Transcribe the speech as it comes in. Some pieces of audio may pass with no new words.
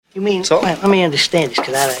You mean, So? let me understand this,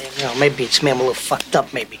 because maybe it's me, I'm a little fucked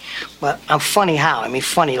up, maybe. But I'm funny how? I mean,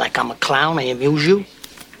 funny like I'm a clown, I amuse you?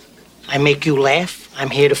 I make you laugh? I'm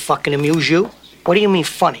here to fucking amuse you? What do you mean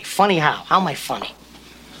funny? Funny how? How am I funny?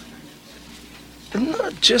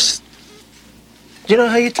 No, just... You know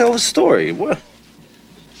how you tell a story. What?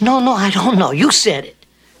 No, I don't know. You said it.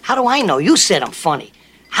 How do I know? You said I'm funny.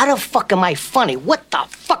 How the fuck am I funny? What the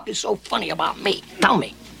fuck is so funny about me? Tell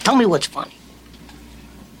me. Tell me what's funny.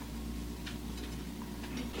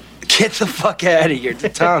 Get the fuck out of here,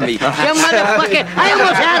 Tommy. You motherfucker! I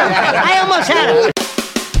almost had him!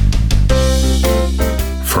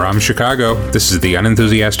 From Chicago, this is the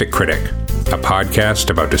Unenthusiastic Critic, a podcast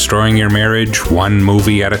about destroying your marriage one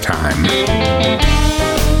movie at a time.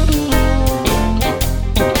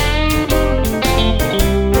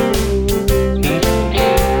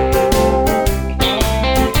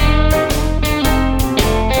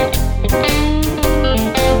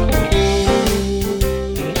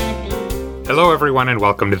 Hello, everyone, and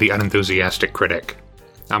welcome to the Unenthusiastic Critic.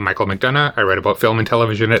 I'm Michael McDonough. I write about film and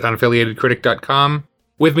television at unaffiliatedcritic.com.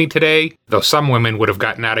 With me today, though some women would have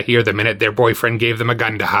gotten out of here the minute their boyfriend gave them a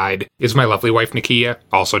gun to hide, is my lovely wife Nakia,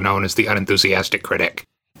 also known as the Unenthusiastic Critic.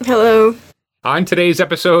 Hello. On today's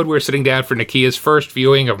episode, we're sitting down for Nakia's first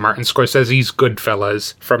viewing of Martin Scorsese's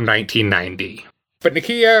Goodfellas from 1990. But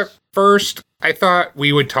Nakia, first, I thought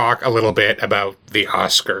we would talk a little bit about the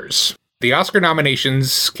Oscars. The Oscar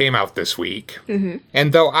nominations came out this week,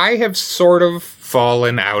 and though I have sort of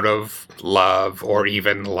fallen out of love or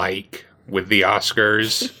even like with the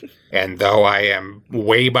Oscars, and though I am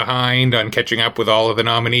way behind on catching up with all of the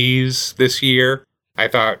nominees this year, I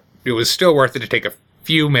thought it was still worth it to take a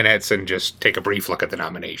few minutes and just take a brief look at the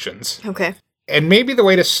nominations. Okay. And maybe the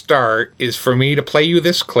way to start is for me to play you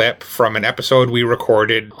this clip from an episode we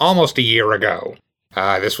recorded almost a year ago.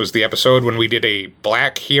 This was the episode when we did a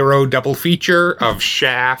Black hero double feature of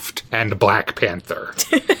Shaft and Black Panther.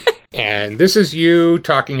 And this is you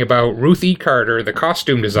talking about Ruthie Carter, the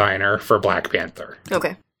costume designer for Black Panther.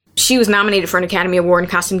 Okay. She was nominated for an Academy Award in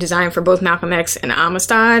costume design for both Malcolm X and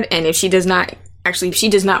Amistad, and if she does not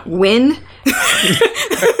win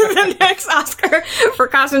the next Oscar for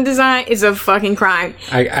costume design, is a fucking crime.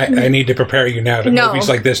 I need to prepare you now that movies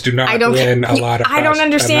like this do not win a lot of I don't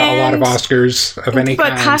understand a lot of Oscars of any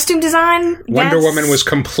kind. But costume design, Wonder Woman was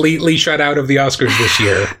completely shut out of the Oscars this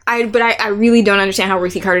year. I really don't understand how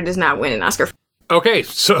Ruthie Carter does not win an Oscar. Okay,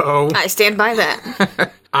 so I stand by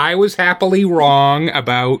that. I was happily wrong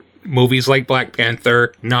about movies like Black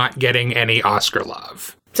Panther not getting any Oscar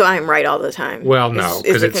love. So I'm right all the time. Well, no,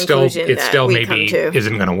 because it still maybe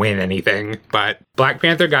isn't going to win anything. But Black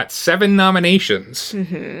Panther got 7 nominations,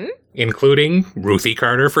 including Ruthie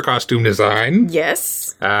Carter for costume design.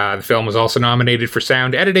 Yes. The film was also nominated for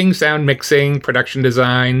sound editing, sound mixing, production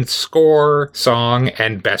design, score, song,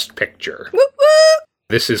 and Best Picture. Whoop, whoop.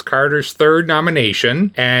 This is Carter's 3rd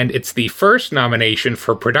nomination, and it's the first nomination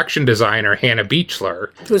for production designer Hannah Beachler.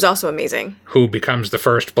 Who's also amazing. Who becomes the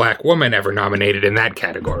first Black woman ever nominated in that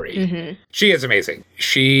category. She is amazing.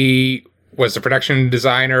 She was the production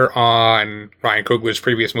designer on Ryan Coogler's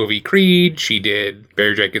previous movie, Creed. She did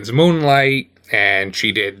Barry Jenkins' Moonlight, and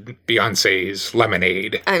she did Beyonce's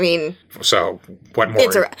Lemonade. I mean... So, what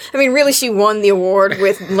more? Really, she won the award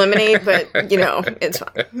with Lemonade, but, it's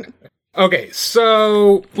fine. Okay,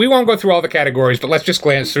 so we won't go through all the categories, but let's just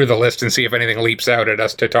glance through the list and see if anything leaps out at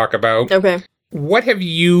us to talk about. Okay. What have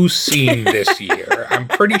you seen this year? I'm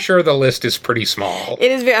pretty sure the list is pretty small.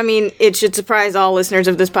 It is, it should surprise all listeners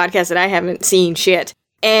of this podcast that I haven't seen shit.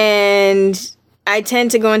 And I tend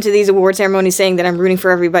to go into these award ceremonies saying that I'm rooting for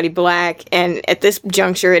everybody Black, and at this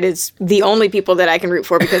juncture, it is the only people that I can root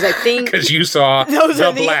for, because I think... Because you saw those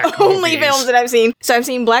are the Black only movies. films that I've seen. So I've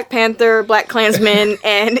seen Black Panther, Black Klansman,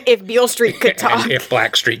 and If Beale Street Could Talk. And If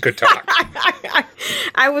Black Street Could Talk.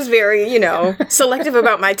 I was very, selective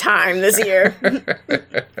about my time this year.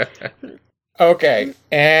 Okay,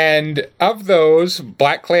 and of those,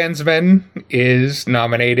 Black Klansman is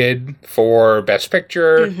nominated for Best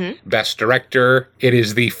Picture, Best Director. It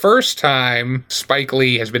is the first time Spike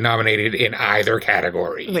Lee has been nominated in either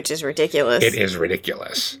category. Which is ridiculous. It is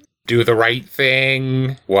ridiculous. Do the Right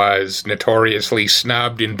Thing was notoriously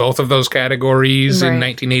snubbed in both of those categories in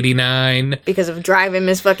 1989. Because of Driving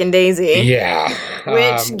Miss Fucking Daisy. Yeah.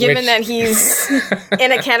 Given that he's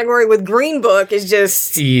in a category with Green Book, is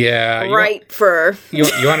just for... You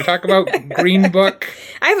want to talk about Green Book?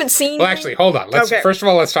 I haven't seen... Well, actually, hold on. First of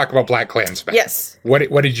all, let's talk about Black Klansman. Yes. What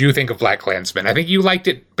did you think of Black Klansman? I think you liked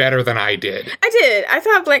it better than I did. I did. I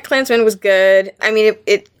thought Black Klansman was good. I mean,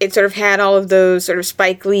 it sort of had all of those sort of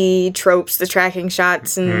Spike Lee the tropes, the tracking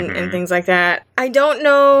shots and things like that. I don't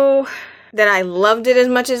know that I loved it as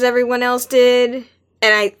much as everyone else did.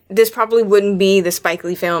 And this probably wouldn't be the Spike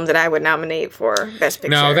Lee film that I would nominate for Best Picture.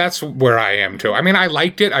 No, that's where I am, too. I mean, I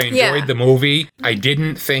liked it. I enjoyed the movie. I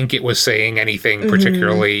didn't think it was saying anything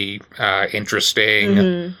particularly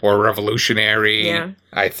interesting or revolutionary. Yeah.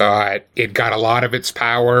 I thought it got a lot of its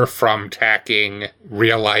power from tacking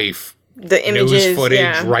real-life the images, news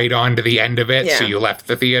footage right onto the end of it, so you left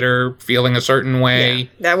the theater feeling a certain way. Yeah,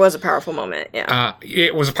 that was a powerful moment,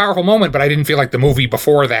 it was a powerful moment, but I didn't feel like the movie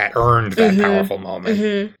before that earned that powerful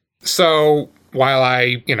moment. So, while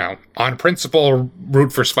I, on principle,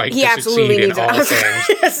 root for Spike to succeed in all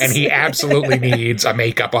things, and he absolutely needs a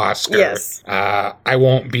makeup Oscar, I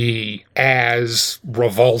won't be as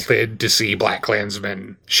revolted to see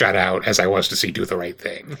BlacKkKlansman shut out as I was to see Do the Right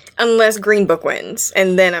Thing. Unless Green Book wins,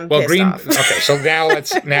 and then I'm pissed off. Okay, so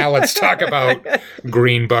now let's talk about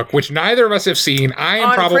Green Book, which neither of us have seen. I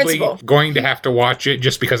am probably going to have to watch it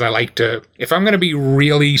just because I like to, if I'm going to be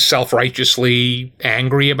really self-righteously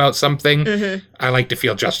angry about something, I like to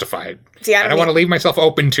feel justified. See, I don't want to leave myself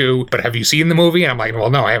open to, but have you seen the movie? And I'm like,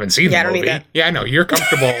 well, no, I haven't seen the movie. I don't need that. Yeah, I know. You're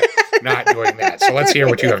comfortable not doing that. So let's hear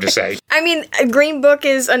what you have to say. I mean, Green Book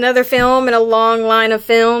is another film in a long line of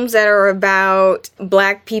films that are about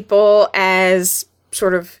black people as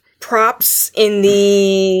sort of props in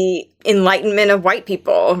the enlightenment of white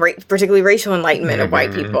people, particularly racial enlightenment of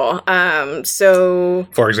white people. So,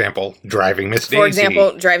 for example, Driving Miss Daisy. For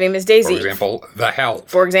example, The Help.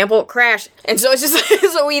 For example, Crash. And so it's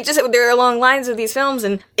just there are long lines of these films,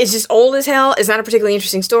 and it's just old as hell. It's not a particularly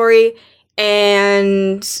interesting story,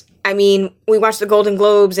 and I mean, we watched the Golden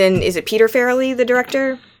Globes, and is it Peter Farrelly, the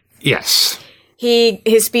director? Yes.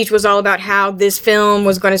 His speech was all about how this film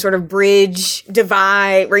was going to sort of bridge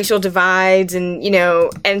racial divides, and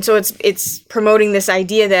and so it's promoting this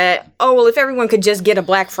idea that, oh, well, if everyone could just get a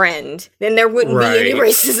black friend, then there wouldn't be any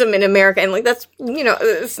racism in America, and like that's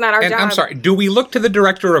it's not our job. I'm sorry, do we look to the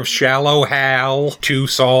director of Shallow Hal to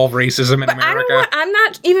solve racism in America? I'm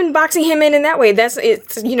not even boxing him in that way.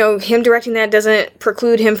 Him directing that doesn't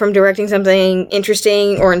preclude him from directing something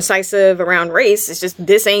interesting or incisive around race. It's just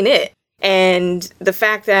this ain't it. And the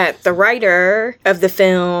fact that the writer of the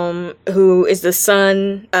film, who is the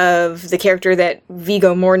son of the character that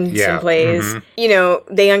Viggo Mortensen plays,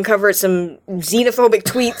 they uncovered some xenophobic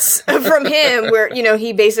tweets from him where,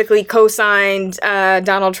 he basically co-signed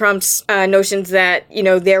Donald Trump's notions that,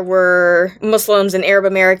 there were Muslims and Arab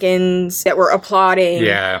Americans that were applauding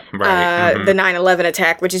the 9/11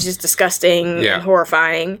 attack, which is just disgusting and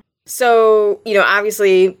horrifying. So,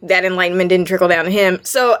 obviously that enlightenment didn't trickle down to him.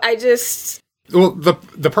 So Well,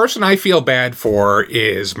 the person I feel bad for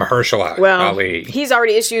is Mahershala Ali. He's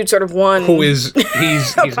already issued sort of one. He's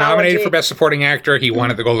nominated for Best Supporting Actor. He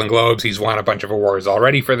won at the Golden Globes. He's won a bunch of awards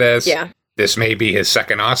already for this. Yeah. This may be his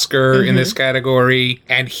second Oscar in this category.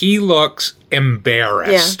 And he looks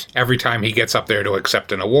embarrassed every time he gets up there to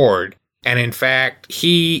accept an award. And in fact,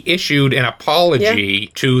 he issued an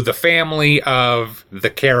apology to the family of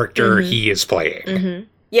the character he is playing.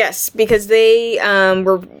 Yes, because they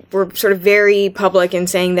were sort of very public in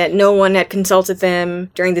saying that no one had consulted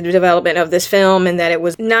them during the development of this film, and that it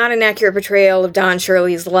was not an accurate portrayal of Don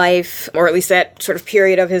Shirley's life, or at least that sort of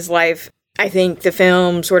period of his life. I think the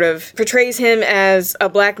film sort of portrays him as a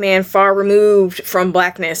black man far removed from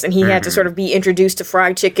blackness, and he had to sort of be introduced to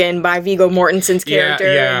fried chicken by Viggo Mortensen's character,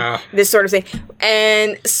 and this sort of thing.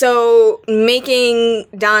 And so making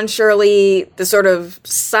Don Shirley the sort of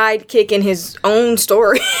sidekick in his own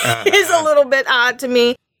story is a little bit odd to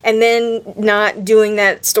me. And then not doing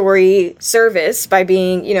that story service by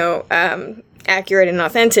being, accurate and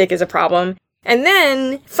authentic is a problem. And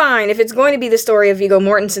then, fine, if it's going to be the story of Viggo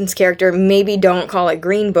Mortensen's character, maybe don't call it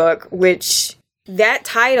Green Book, which that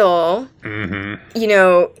title,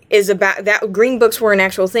 is about that. Green Books were an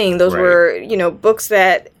actual thing. Those were, books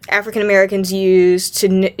that African Americans used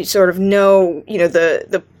to sort of know,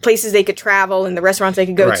 the places they could travel and the restaurants they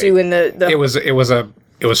could go to, and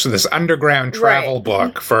It was this underground travel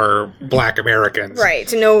book for black Americans. Right,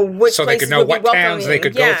 to know which so they could know what towns they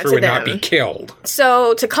could go through and not be killed.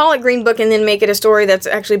 So to call it Green Book and then make it a story that's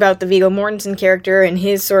actually about the Viggo Mortensen character and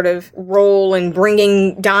his sort of role in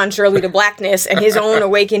bringing Don Shirley to blackness and his own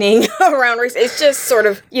awakening around race, it's just sort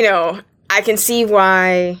of, I can see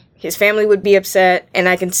why his family would be upset, and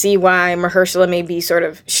I can see why Mahershala may be sort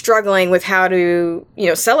of struggling with how to,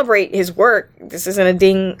 celebrate his work. This isn't a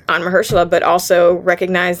ding on Mahershala, but also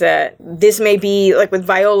recognize that this may be, like with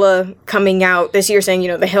Viola coming out this year saying,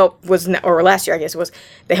 The Help was not, or last year I guess it was,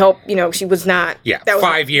 The Help, she was not. Yeah, that was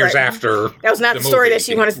 5 years after. That was not the story that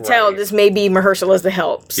she wanted to tell. This may be Mahershala's The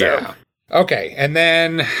Help. So. Yeah. Okay, and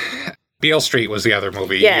then Beale Street was the other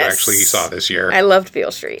movie you actually saw this year. I loved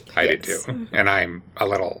Beale Street. I did too. And I'm a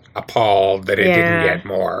little appalled that it didn't get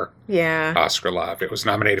more Oscar love. It was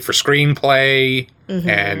nominated for screenplay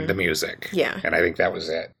and the music. Yeah. And I think that was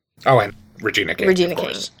it. Oh, and Regina King. Regina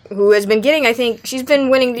King, who has been getting, I think, she's been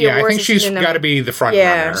winning the awards. Yeah, I think she's got to be the front runner.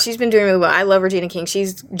 Yeah, she's been doing really well. I love Regina King.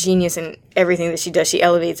 She's genius in everything that she does. She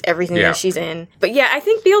elevates everything that she's in. But yeah, I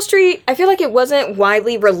think Beale Street, I feel like it wasn't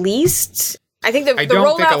widely released. I think the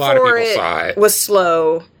rollout for it was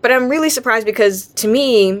slow, but I'm really surprised because to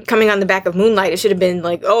me, coming on the back of Moonlight, it should have been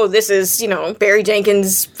like, oh, this is, Barry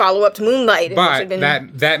Jenkins' follow-up to Moonlight. But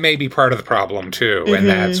that may be part of the problem too, and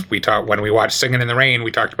that's when we watched Singing in the Rain,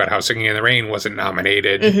 we talked about how Singing in the Rain wasn't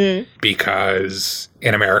nominated because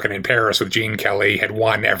An American in Paris with Gene Kelly had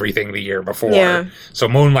won everything the year before. Yeah. So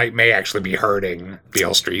Moonlight may actually be hurting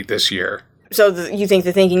Beale Street this year. So you think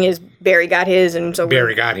the thinking is Barry got his, and so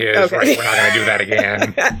Barry got his. Okay. Right? We're not going to do that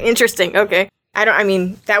again. Interesting. Okay.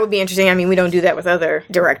 That would be interesting. We don't do that with other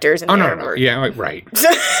directors. No. Yeah, right.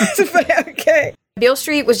 But, okay. Beale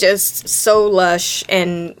Street was just so lush,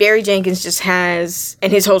 and Barry Jenkins just has,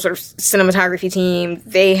 and his whole sort of cinematography team,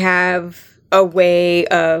 they have a way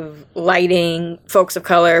of lighting folks of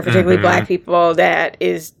color, particularly black people, that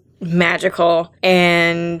is magical,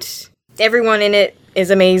 and everyone in it is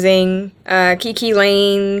amazing. Kiki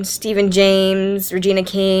Lane, Stephen James, Regina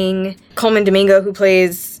King, Coleman Domingo, who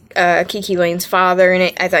plays Kiki Lane's father in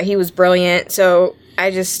it. I thought he was brilliant. So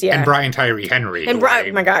I just, And Brian Tyree Henry. And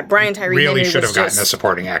oh my God, Brian Tyree Henry really should have gotten a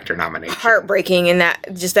supporting actor nomination. Heartbreaking in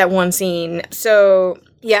that one scene. So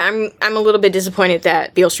yeah, I'm a little bit disappointed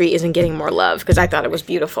that Beale Street isn't getting more love because I thought it was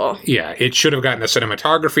beautiful. Yeah, it should have gotten a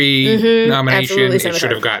cinematography nomination. It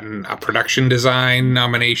should have gotten a production design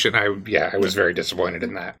nomination. I was very disappointed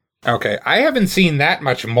in that. Okay, I haven't seen that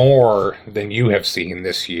much more than you have seen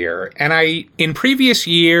this year. And in previous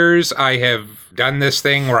years, I have done this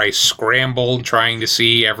thing where I scrambled trying to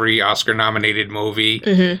see every Oscar-nominated movie.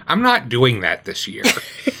 I'm not doing that this year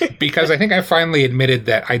because I think I finally admitted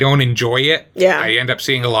that I don't enjoy it. Yeah. I end up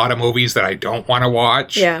seeing a lot of movies that I don't want to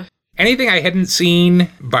watch. Yeah. Anything I hadn't seen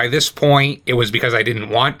by this point, it was because I didn't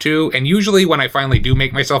want to. And usually when I finally do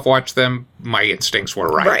make myself watch them, my instincts were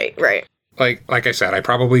right. Right. Like I said, I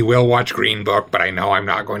probably will watch Green Book, but I know I'm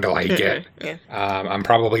not going to like it. Yeah. I'm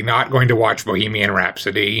probably not going to watch Bohemian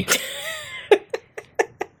Rhapsody.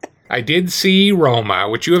 I did see Roma,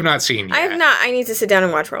 which you have not seen yet. I have not. I need to sit down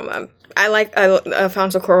and watch Roma. I like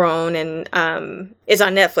Alfonso Cuarón, and it's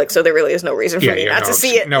on Netflix, so there really is no reason for me not to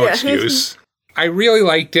see it. No excuse. I really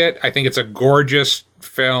liked it. I think it's a gorgeous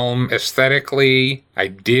film aesthetically. I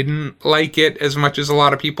didn't like it as much as a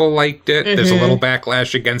lot of people liked it. There's a little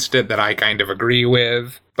backlash against it that I kind of agree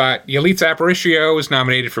with. But Yalitza Aparicio is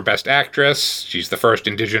nominated for Best Actress. She's the first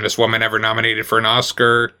Indigenous woman ever nominated for an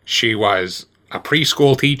Oscar. She was a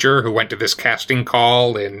preschool teacher who went to this casting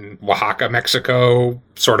call in Oaxaca, Mexico,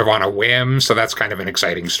 sort of on a whim. So that's kind of an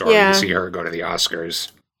exciting story to see her go to the Oscars.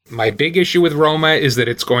 My big issue with Roma is that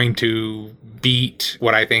it's going to beat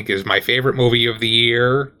what I think is my favorite movie of the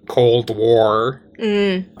year, Cold War,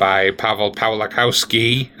 by Paweł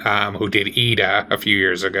Pawlikowski, who did Ida a few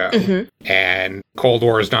years ago. And Cold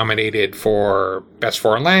War is nominated for Best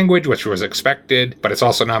Foreign Language, which was expected, but it's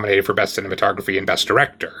also nominated for Best Cinematography and Best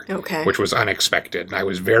Director, which was unexpected. And I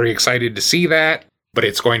was very excited to see that, but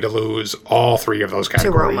it's going to lose all three of those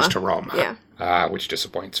categories to Roma, which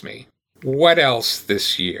disappoints me. What else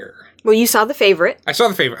this year? Well, you saw The Favorite. I saw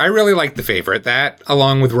The Favorite. I really liked The Favorite. That,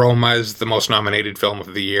 along with Roma, is the most nominated film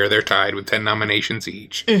of the year. They're tied with 10 nominations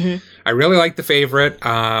each. I really like The Favorite.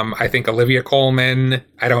 I think Olivia Colman,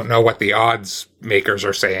 I don't know what the odds makers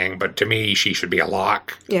are saying, but to me, she should be a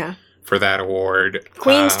lock for that award.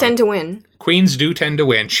 Queens tend to win. Queens do tend to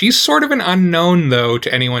win. She's sort of an unknown, though,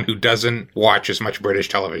 to anyone who doesn't watch as much British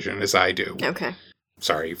television as I do. Okay.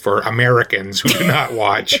 Sorry, for Americans who do not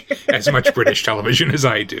watch as much British television as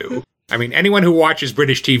I do. I mean, anyone who watches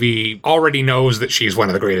British TV already knows that she's one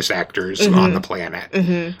of the greatest actors on the planet.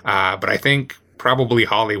 But I think probably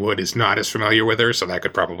Hollywood is not as familiar with her, so that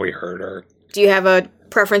could probably hurt her. Do you have a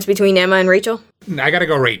preference between Emma and Rachel? I gotta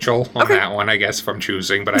go Rachel on that one, I guess, if I'm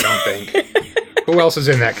choosing, but I don't think... Who else is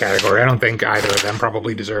in that category? I don't think either of them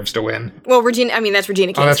probably deserves to win. Well, that's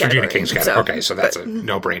Regina King's category. Regina King's category. Okay, so that's a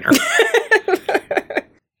no-brainer.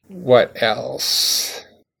 What else?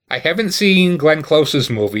 I haven't seen Glenn Close's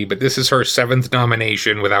movie, but this is her 7th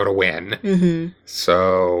nomination without a win. Mm-hmm.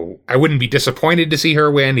 So I wouldn't be disappointed to see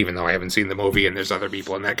her win, even though I haven't seen the movie and there's other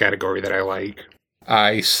people in that category that I like.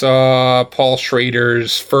 I saw Paul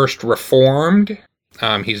Schrader's First Reformed.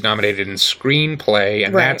 He's nominated in screenplay,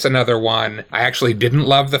 and that's another one. I actually didn't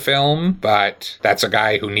love the film, but that's a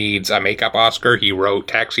guy who needs a makeup Oscar. He wrote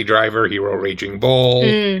Taxi Driver, he wrote Raging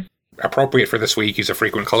Bull. Appropriate for this week, he's a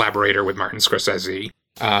frequent collaborator with Martin Scorsese.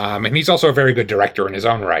 And he's also a very good director in his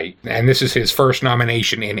own right. And this is his first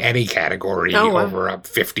nomination in any category over a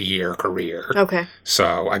 50-year career. Okay.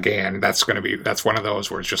 So, again, that's one of those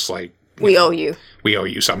where it's just like... We owe you. We owe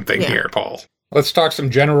you something here, Paul. Let's talk some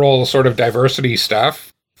general sort of diversity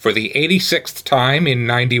stuff. For the 86th time in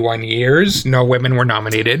 91 years, no women were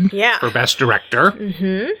nominated for Best Director.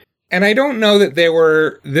 Mm-hmm. And I don't know that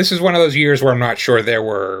this is one of those years where I'm not sure there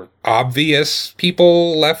were obvious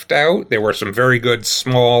people left out. There were some very good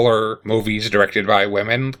smaller movies directed by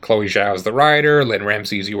women. Chloe Zhao's The Rider, Lynn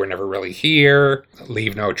Ramsey's You Were Never Really Here,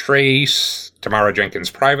 Leave No Trace, Tamara Jenkins'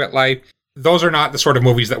 Private Life. Those are not the sort of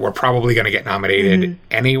movies that were probably going to get nominated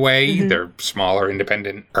anyway. Mm-hmm. They're smaller,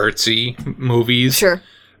 independent, artsy movies. Sure.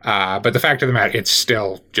 But the fact of the matter, it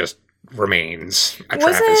still just remains a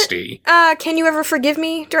travesty. Can You Ever Forgive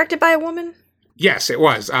Me, directed by a woman? Yes, it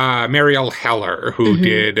was. Marielle Heller, who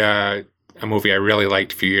did a movie I really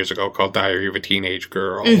liked a few years ago called Diary of a Teenage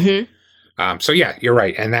Girl. Mm-hmm. So yeah, you're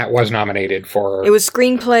right. And that was nominated for... It was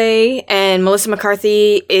screenplay, and Melissa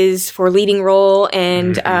McCarthy is for leading role,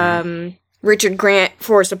 and Richard Grant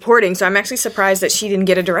for supporting. So I'm actually surprised that she didn't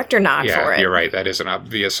get a director nod for it. Yeah, you're right. That is an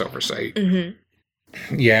obvious oversight.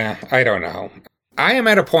 Mm-hmm. Yeah, I don't know. I am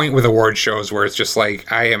at a point with award shows where it's just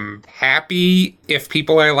like, I am happy if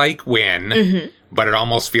people I like win, but it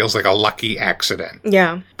almost feels like a lucky accident.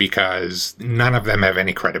 Yeah. Because none of them have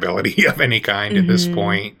any credibility of any kind at this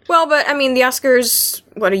point. Well, but I mean, the Oscars,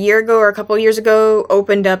 a year ago or a couple of years ago,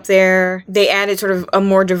 opened up they added sort of a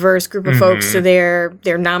more diverse group of folks to their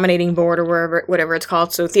nominating board or whatever it's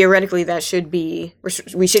called. So theoretically, we should be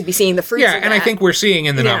seeing the fruits of that. Yeah, and I think we're seeing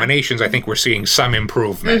in the nominations, I think we're seeing some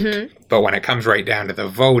improvement. But when it comes right down to the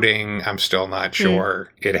voting, I'm still not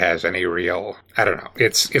sure it has any real... I don't know.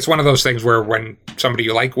 It's one of those things where when somebody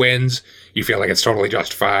you like wins, you feel like it's totally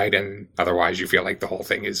justified, and otherwise you feel like the whole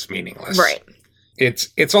thing is meaningless. Right.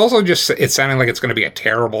 It's also just... It's sounding like it's going to be a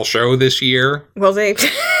terrible show this year. Well,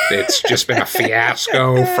 It's just been a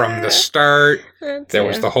fiasco from the start. There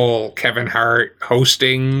was the whole Kevin Hart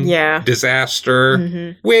hosting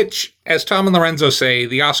disaster, which, as Tom and Lorenzo say,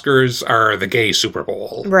 the Oscars are the gay Super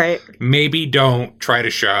Bowl. Right. Maybe don't try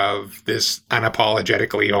to shove this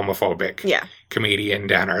unapologetically homophobic comedian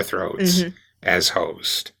down our throats as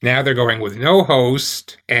host. Now they're going with no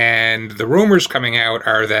host, and the rumors coming out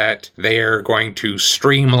are that they are going to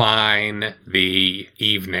streamline the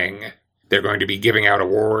evening. They're going to be giving out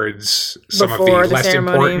awards, some of the less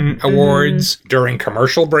important awards during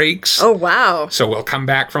commercial breaks. Oh, wow. So we'll come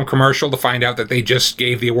back from commercial to find out that they just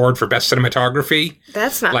gave the award for best cinematography.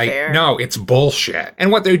 That's not fair. No, it's bullshit. And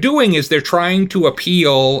what they're doing is they're trying to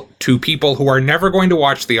appeal to people who are never going to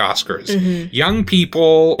watch the Oscars. Young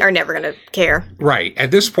people are never going to care. Right.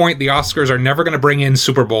 At this point, the Oscars are never going to bring in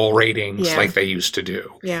Super Bowl ratings like they used to do.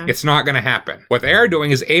 Yeah. It's not going to happen. What they are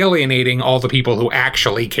doing is alienating all the people who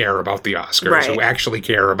actually care about the Oscars, who actually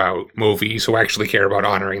care about movies, who actually care about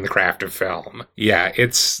honoring the craft of film. Yeah,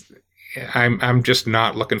 I'm just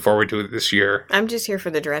not looking forward to it this year. I'm just here for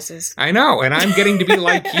the dresses. I know, and I'm getting to be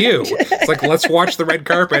like you. It's like, let's watch the red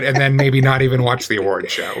carpet and then maybe not even watch the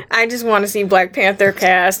award show. I just want to see Black Panther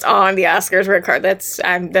cast on the Oscars red carpet.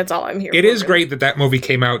 That's all I'm here for. It is great that movie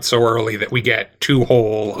came out so early that we get 2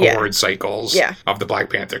 whole award cycles of the Black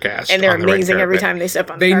Panther cast. And they're amazing every time they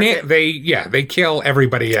step on the carpet. They kill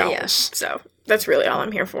everybody else. Yeah, so... That's really all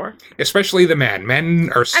I'm here for. Especially the men.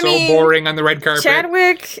 Men are so boring on the red carpet.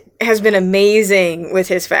 Chadwick has been amazing with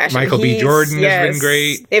his fashion. Michael B. Jordan has been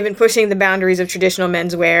great. They've been pushing the boundaries of traditional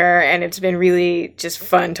menswear, and it's been really just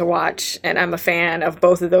fun to watch. And I'm a fan of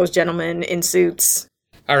both of those gentlemen in suits.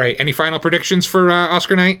 All right. Any final predictions for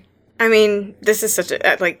Oscar night? I mean, this is such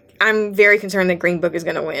a... I'm very concerned that Green Book is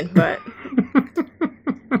going to win, but...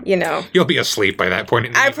 You know. You'll be asleep by that point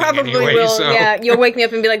in the evening probably anyway, will. So. Yeah, you'll wake me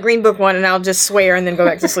up and be like, Green Book won, and I'll just swear and then go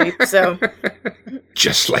back to sleep. So,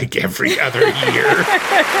 just like every other year.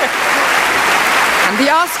 And the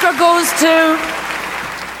Oscar goes to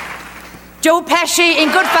Joe Pesci in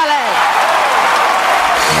Goodfellas.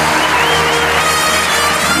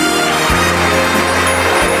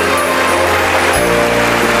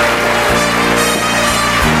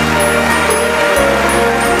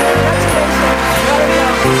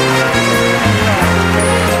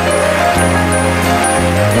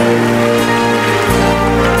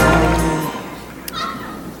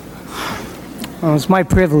 Oh, it's my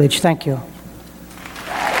privilege. Thank you.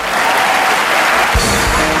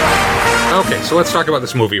 Okay, so let's talk about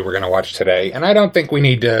this movie we're going to watch today. And I don't think we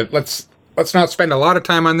need to... Let's not spend a lot of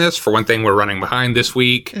time on this. For one thing, we're running behind this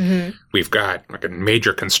week. Mm-hmm. We've got like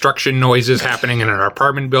major construction noises happening in our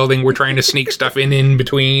apartment building. We're trying to sneak stuff in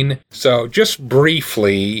between. So just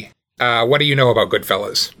briefly, what do you know about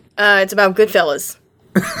Goodfellas? It's about Goodfellas.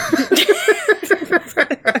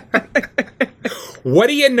 What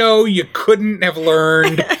do you know you couldn't have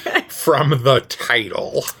learned from the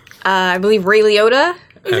title? I believe Ray Liotta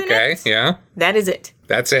is in it. Yeah. That is it.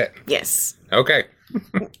 That's it. Yes. Okay.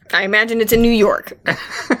 I imagine it's in New York.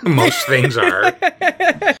 Most things are.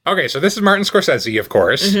 Okay, so this is Martin Scorsese, of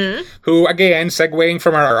course, who, again, segueing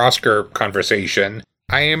from our Oscar conversation,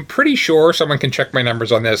 I am pretty sure, someone can check my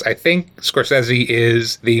numbers on this, I think Scorsese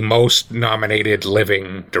is the most nominated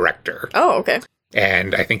living director. Oh, okay.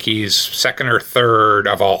 And I think he's second or third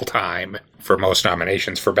of all time for most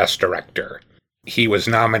nominations for Best Director. He was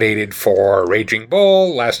nominated for Raging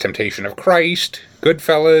Bull, Last Temptation of Christ,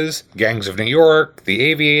 Goodfellas, Gangs of New York, The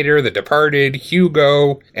Aviator, The Departed,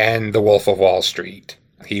 Hugo, and The Wolf of Wall Street.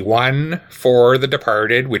 He won for The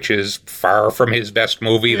Departed, which is far from his best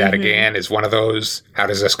movie. That, again, is one of those, how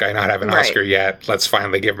does this guy not have an Oscar yet? Let's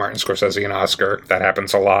finally give Martin Scorsese an Oscar. That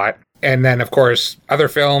happens a lot. And then, of course, other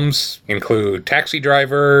films include Taxi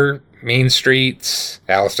Driver, Mean Streets,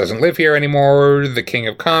 Alice Doesn't Live Here Anymore, The King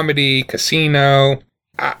of Comedy, Casino.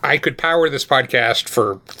 I could power this podcast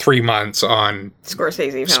for 3 months on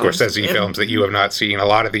Scorsese films that you have not seen. A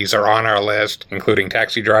lot of these are on our list, including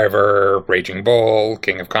Taxi Driver, Raging Bull,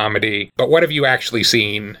 King of Comedy. But what have you actually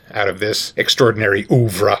seen out of this extraordinary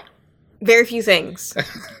oeuvre? Very few things.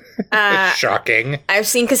 Shocking. I've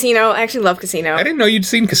seen Casino. I actually love Casino. I didn't know you'd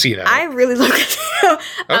seen Casino. I really love Casino.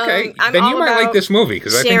 Okay, then you might like this movie.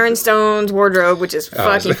 Because Sharon Stone's wardrobe, which is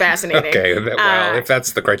fucking fascinating. Okay, well, if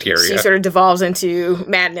that's the criteria. She sort of devolves into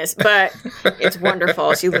madness, but it's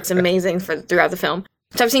wonderful. She looks amazing throughout the film.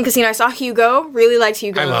 So I've seen Casino. I saw Hugo. Really liked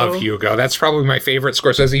Hugo. I love Hugo. That's probably my favorite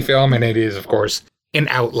Scorsese film, and it is, of course, an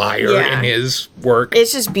outlier in his work.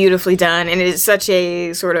 It's just beautifully done, and it is such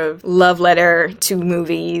a sort of love letter to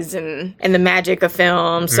movies and the magic of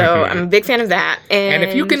film, so I'm a big fan of that. And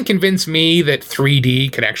if you can convince me that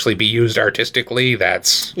 3D can actually be used artistically,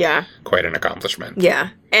 that's quite an accomplishment.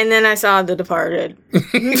 Yeah. And then I saw The Departed.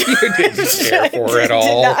 You didn't care for it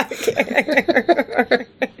all.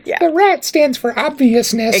 Yeah. The rat stands for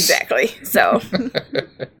obviousness. Exactly. So...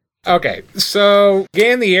 Okay, so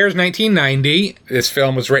again, the year is 1990. This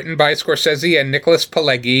film was written by Scorsese and Nicholas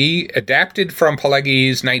Pileggi, adapted from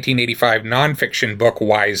Pileggi's 1985 nonfiction book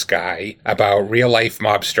Wise Guy about real-life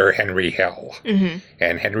mobster Henry Hill.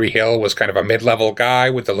 And Henry Hill was kind of a mid-level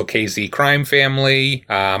guy with the Lucchese crime family.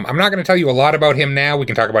 I'm not going to tell you a lot about him now. We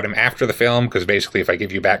can talk about him after the film, because basically if I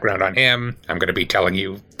give you background on him, I'm going to be telling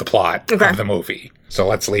you the plot of the movie. So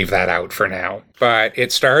let's leave that out for now. But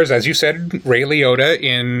it stars, as you said, Ray Liotta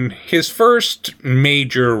in his first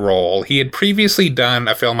major role. He had previously done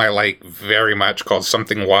a film I like very much called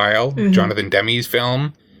Something Wild, Jonathan Demme's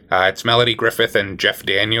film. It's Melody Griffith and Jeff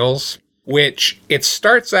Daniels, which it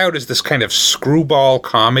starts out as this kind of screwball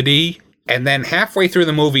comedy. And then halfway through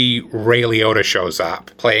the movie, Ray Liotta shows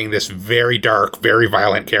up, playing this very dark, very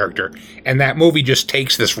violent character. And that movie just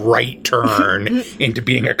takes this right turn into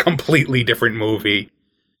being a completely different movie.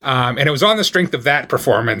 And it was on the strength of that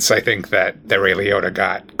performance, I think, that Ray Liotta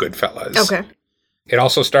got Goodfellas. Okay. It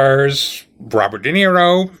also stars Robert De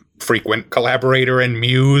Niro, frequent collaborator and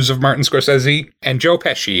muse of Martin Scorsese, and Joe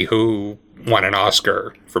Pesci, who won an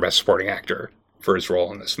Oscar for Best Supporting Actor for his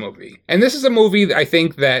role in this movie. And this is a movie, I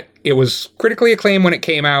think, that it was critically acclaimed when it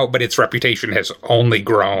came out, but its reputation has only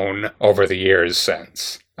grown over the years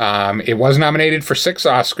since. It was nominated for 6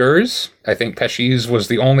 Oscars. I think Pesci's was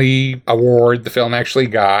the only award the film actually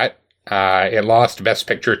got. It lost Best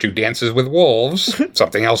Picture to Dances with Wolves,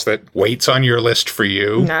 something else that waits on your list for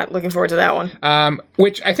you. Not looking forward to that one.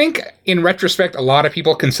 Which I think, in retrospect, a lot of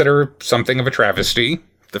people consider something of a travesty,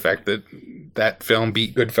 the fact that that film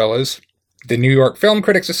beat Goodfellas. The New York Film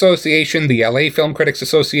Critics Association, the LA Film Critics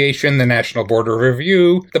Association, the National Board of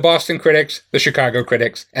Review, the Boston Critics, the Chicago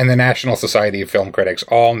Critics, and the National Society of Film Critics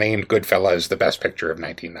all named Goodfellas the best picture of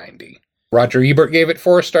 1990. Roger Ebert gave it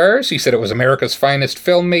 4 stars. He said it was America's finest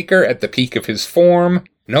filmmaker at the peak of his form.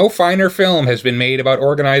 No finer film has been made about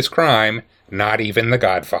organized crime, not even The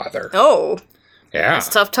Godfather. Oh. Yeah. That's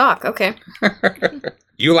tough talk. Okay.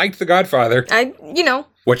 You liked The Godfather.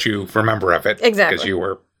 What you remember of it. Exactly. Because you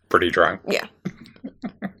were pretty drunk. Yeah.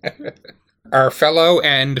 Our fellow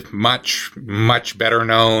and much, much better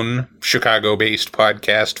known Chicago-based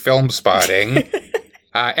podcast, Film Spotting,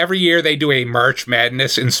 Every year they do a March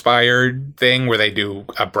Madness inspired thing where they do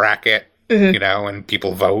a bracket, and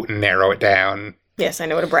people vote and narrow it down. Yes, I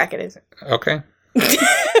know what a bracket is. Okay.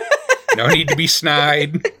 No need to be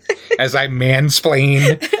snide as I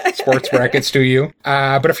mansplain sports brackets to you.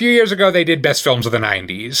 But a few years ago, they did Best Films of the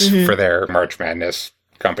 90s for their March Madness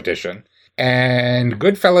competition. And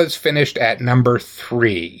Goodfellas finished at number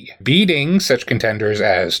 3, beating such contenders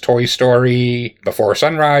as Toy Story, Before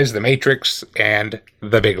Sunrise, The Matrix, and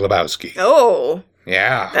The Big Lebowski. Oh.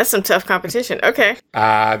 Yeah. That's some tough competition. Okay.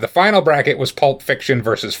 The final bracket was Pulp Fiction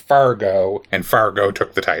versus Fargo, and Fargo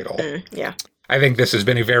took the title. Yeah. I think this has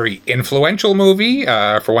been a very influential movie.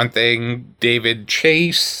 For one thing, David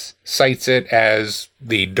Chase cites it as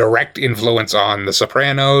the direct influence on The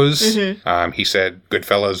Sopranos. He said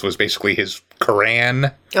Goodfellas was basically his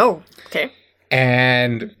Quran. Oh, okay.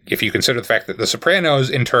 And if you consider the fact that The Sopranos,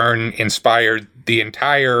 in turn, inspired the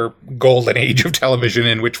entire golden age of television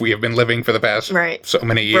in which we have been living for the past so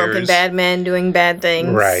many years. Broken bad men doing bad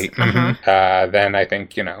things. Right. Then I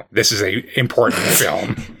think, this is a important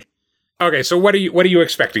film. Okay, so what are you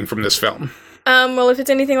expecting from this film? Well, if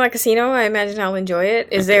it's anything like Casino, I imagine I'll enjoy it.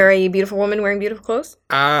 Is there a beautiful woman wearing beautiful clothes?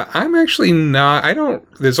 I'm actually not.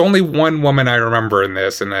 There's only one woman I remember in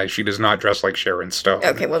this, and she does not dress like Sharon Stone.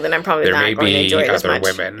 Okay, well then I'm probably not going to enjoy it as much.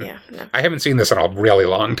 There may be other women. Yeah, no. I haven't seen this in a really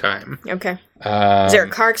long time. Okay. Is there a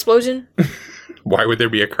car explosion? Why would there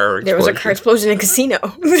be a car explosion? There was a car explosion in Casino.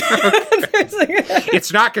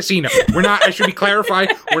 It's not Casino. I should be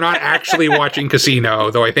clarified, we're not actually watching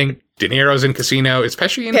Casino, though I think De Niro's in Casino. Is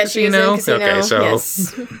Pesci in Casino? Okay, so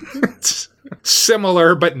yes. It's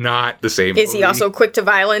similar, but not the same Is he also quick to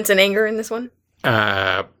violence and anger in this one?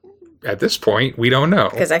 At this point, we don't know.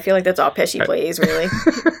 Because I feel like that's all Pesci plays, really.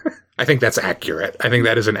 I think that's accurate. I think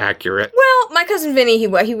that is an accurate... Well, my cousin Vinny, he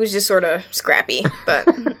was just sort of scrappy, but...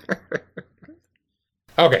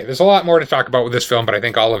 Okay, there's a lot more to talk about with this film, but I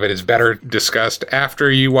think all of it is better discussed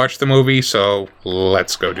after you watch the movie, so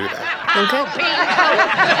let's go do that.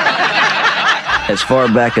 Okay. As far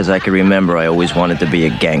back as I can remember, I always wanted to be a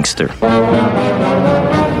gangster.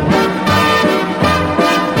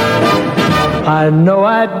 I know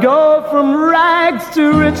I'd go from rags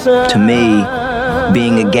to riches. To me,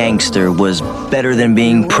 being a gangster was better than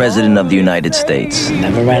being president of the United States.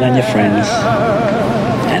 Never rat on your friends.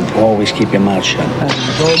 And always keep your mouth shut.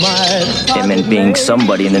 It meant being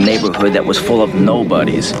somebody in the neighborhood that was full of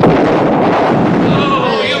nobodies. Oh,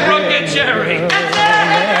 you broke it, Jerry!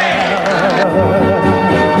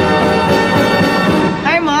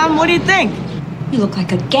 Hey, Mom, what do you think? You look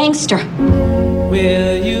like a gangster.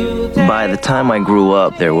 By the time I grew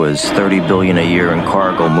up, there was $30 billion a year in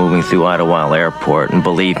cargo moving through Idlewild Airport, and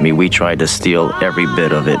believe me, we tried to steal every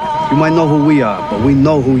bit of it. You might know who we are, but we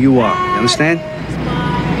know who you are. You understand?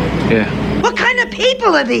 Yeah. What kind of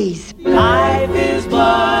people are these? What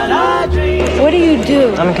do you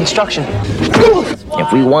do? I'm in construction.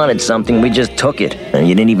 If we wanted something, we just took it, and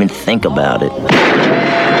you didn't even think about it.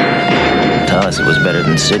 To us, it was better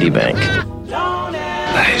than Citibank.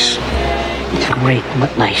 Nice. Great,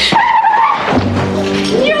 but nice.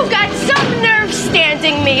 You got some nerve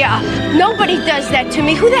standing me up. Nobody does that to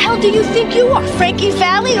me. Who the hell do you think you are? Frankie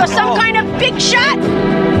Valli or some kind of big shot?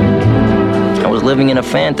 I was living in a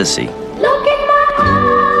fantasy. Look at my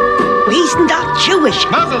eyes. He's not Jewish.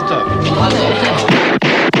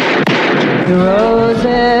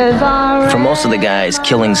 For most of the guys,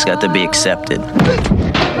 killings got to be accepted.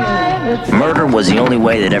 Murder was the only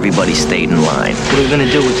way that everybody stayed in line. What are we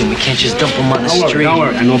gonna do with him? We can't just dump him on the street. Don't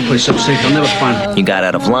worry. I know a place up safe. I'll never find him. You got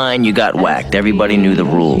out of line, you got whacked. Everybody knew the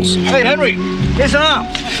rules. Hey, Henry, here's an arm.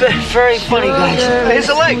 Very funny, guys. Here's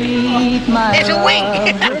a leg. There's a wing.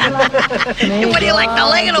 What do you like, the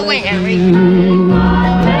leg or the wing, Henry?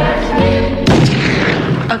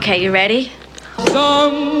 Okay, you ready?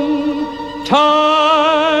 Sometimes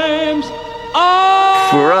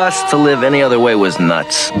For us, to live any other way was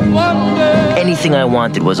nuts. Anything I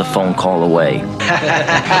wanted was a phone call away.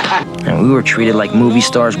 And we were treated like movie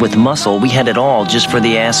stars with muscle. We had it all just for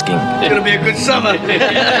the asking. it's gonna be a good summer.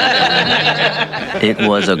 It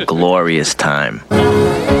was a glorious time.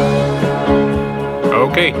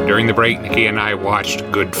 Okay, during the break, Nakia and I watched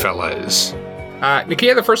Goodfellas.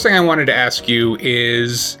 Nakia, the first thing I wanted to ask you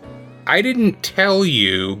is, I didn't tell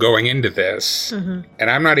you going into this, and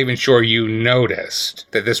I'm not even sure you noticed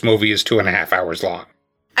that this movie is 2.5 hours long.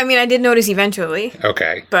 I mean, I did notice eventually.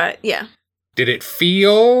 Okay. But, yeah. Did it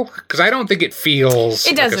feel... Because I don't think it feels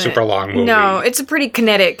It like doesn't. a super long movie. No, it's a pretty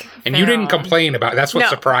kinetic And you didn't complain about... That's what No.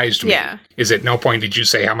 surprised me. Yeah. Is at no point did you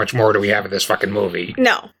say, how much more do we have of this fucking movie?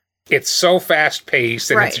 No. it's so fast paced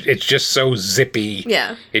and Right. it's just so zippy.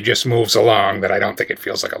 Yeah. It just moves along that I don't think it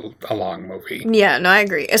feels like a long movie. Yeah, no, I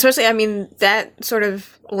agree. Especially, I mean, that sort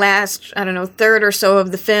of last, I don't know, third or so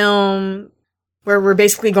of the film, where we're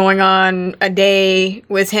basically going on a day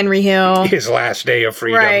with Henry Hill. His last day of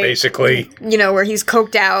freedom, Right. basically. You know, where he's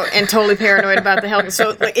coked out and totally paranoid about the health.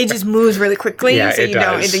 So like, it just moves really quickly. Yeah, so it you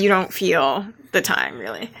does. you don't feel the time,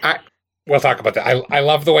 really. We'll talk about that. I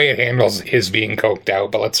love the way it handles his being coked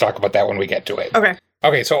out, but let's talk about that when we get to it. Okay.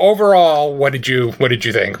 Okay, so overall, what did you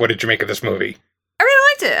think? What did you make of this movie? I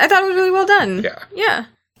really liked it. I thought it was really well done. Yeah. Yeah.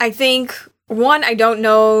 I think, one, I don't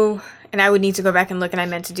know, and I would need to go back and look, and I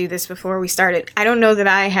meant to do this before we started. I don't know that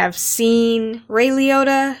I have seen Ray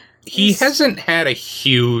Liotta. He hasn't had a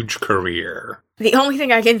huge career. The only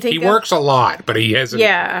thing I can think He of... works a lot, but he hasn't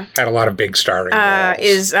Yeah. had a lot of big starring roles.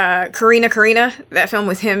 Is Karina, that film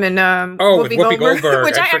with him and with Whoopi Goldberg.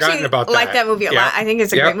 which I'd I forgotten actually about that. like that movie a lot. I think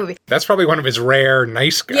it's a great movie. That's probably one of his rare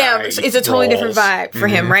nice guy Yeah, it's a totally different roles. vibe for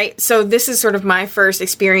him, right? So this is sort of my first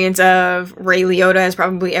experience of Ray Liotta, as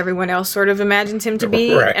probably everyone else sort of imagined him to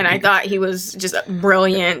be. Right. And I thought he was just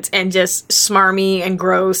brilliant and just smarmy and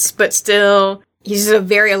gross, but still, he's just a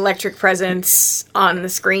very electric presence on the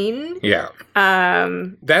screen. Yeah.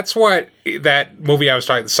 That's what that movie I was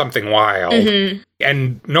talking, Something Wild,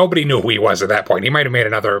 and nobody knew who he was at that point. He might have made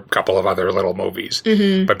another couple of other little movies,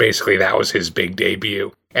 but basically that was his big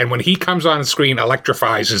debut. And when he comes on screen,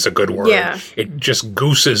 electrifies is a good word. Yeah. It just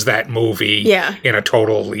gooses that movie in a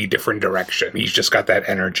totally different direction. He's just got that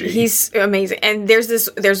energy. He's amazing. And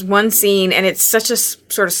there's one scene, and it's such a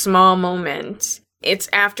sort of small moment. It's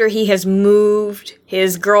after he has moved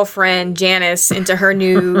his girlfriend, Janice, into her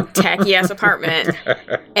new tacky-ass apartment.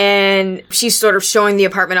 And she's sort of showing the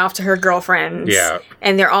apartment off to her girlfriends. Yeah.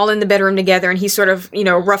 And they're all in the bedroom together, and he's sort of,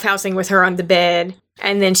 roughhousing with her on the bed.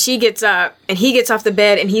 And then she gets up, and he gets off the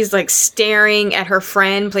bed, and he's, like, staring at her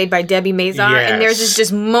friend, played by Debbie Mazar. Yes. And there's this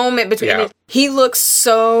just moment between... Yeah. He looks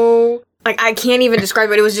so... Like, I can't even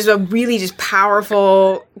describe it. It was just a really just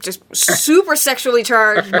powerful, just super sexually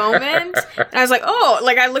charged moment. And I was like, oh,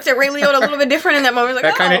 like I looked at Ray Liotta a little bit different in that moment.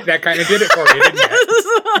 I was like, that kind of did it for you, didn't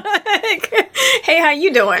it? like, hey, how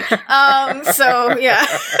you doing? So yeah.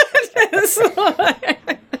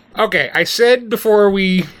 Okay, I said before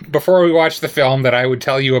we watched the film that I would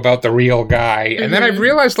tell you about the real guy, and then I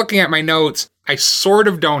realized looking at my notes, I sort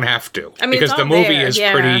of don't have to. I mean, because it's the all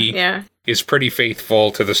movie there. is pretty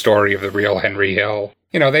faithful to the story of the real Henry Hill.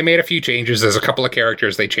 You know, they made a few changes. There's a couple of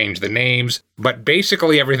characters, they changed the names, but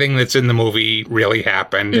basically everything that's in the movie really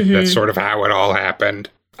happened. That's sort of how it all happened.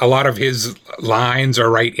 A lot of his lines are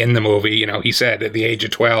right in the movie. You know, he said at the age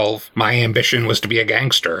of 12, my ambition was to be a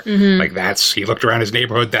gangster. Like he looked around his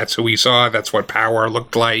neighborhood, that's who he saw, that's what power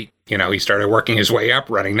looked like. You know, he started working his way up,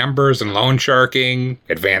 running numbers and loan sharking,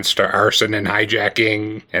 advanced to arson and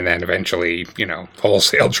hijacking, and then eventually,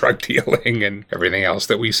 wholesale drug dealing and everything else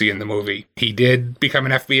that we see in the movie. He did become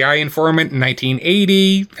an FBI informant in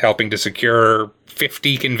 1980, helping to secure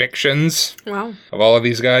 50 convictions of all of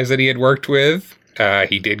these guys that he had worked with.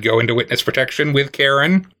 He did go into witness protection with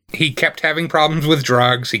Karen. He kept having problems with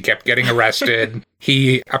drugs. He kept getting arrested.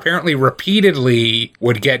 He apparently repeatedly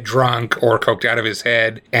would get drunk or coked out of his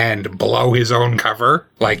head and blow his own cover.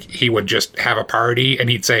 Like, he would just have a party and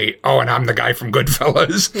he'd say, oh, and I'm the guy from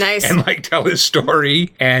Goodfellas. Nice. And, tell his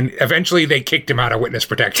story. And eventually they kicked him out of witness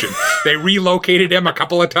protection. They relocated him a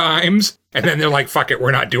couple of times. And then they're like, fuck it,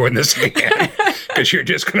 we're not doing this again. Because you're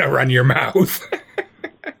just going to run your mouth.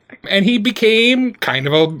 And he became kind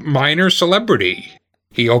of a minor celebrity.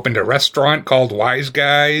 He opened a restaurant called Wise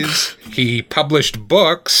Guys. He published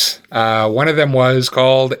books. One of them was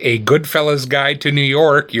called A Goodfellas Guide to New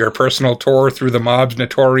York, Your Personal Tour Through the Mob's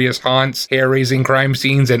Notorious Haunts, Hair-Raising Crime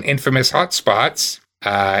Scenes, and Infamous Hotspots.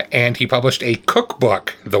 And he published a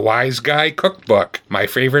cookbook, The Wise Guy Cookbook, My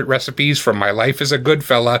Favorite Recipes from My Life as a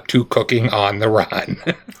Goodfella to Cooking on the Run.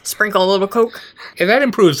 Sprinkle a little Coke. And that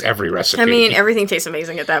improves every recipe. I mean, everything tastes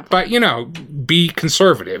amazing at that point. But, be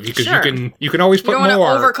conservative, because Sure. you can always put You don't more.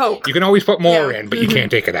 want to over-Coke. You can always put more in, but you can't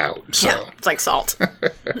take it out. So. Yeah, it's like salt.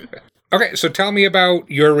 Okay, so tell me about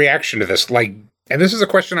your reaction to this. And this is a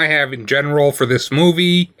question I have in general for this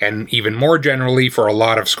movie, and even more generally for a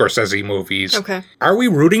lot of Scorsese movies. Okay. Are we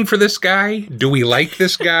rooting for this guy? Do we like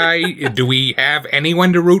this guy? Do we have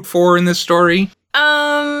anyone to root for in this story?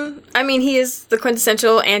 I mean, he is the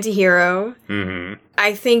quintessential anti-hero.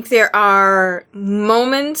 I think there are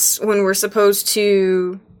moments when we're supposed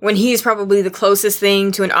to when he's probably the closest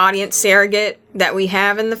thing to an audience surrogate that we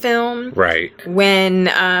have in the film. Right. When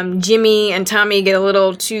Jimmy and Tommy get a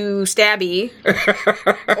little too stabby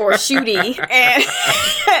or shooty,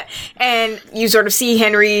 and you sort of see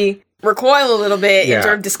Henry recoil a little bit and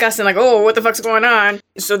sort of discussing, like, oh, what the fuck's going on?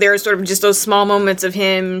 So there's sort of just those small moments of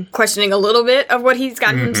him questioning a little bit of what he's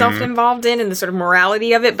gotten himself involved in and the sort of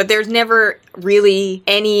morality of it, but there's never really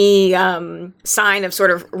any sign of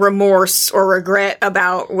sort of remorse or regret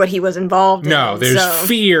about what he was involved in. No, there's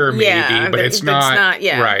fear maybe, but it's not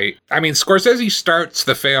right. I mean, Scorsese starts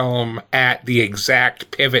the film at the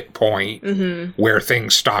exact pivot point where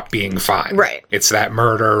things stop being fun. Right. It's that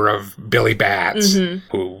murder of Billy Batts,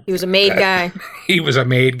 who... He was a made guy. He was a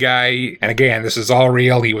made guy. And again, this is all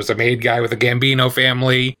real. He was a made guy with a Gambino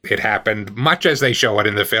family. It happened much as they show it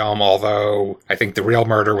in the film, although I think the real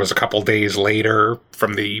murder was a couple days later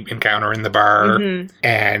from the encounter in the bar.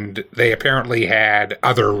 And they apparently had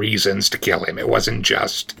other reasons to kill him. It wasn't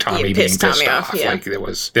just Tommy being pissed off. Like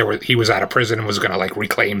he was out of prison and was going to like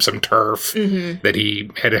reclaim some turf that he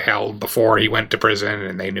had held before he went to prison,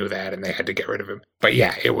 and they knew that and they had to get rid of him. But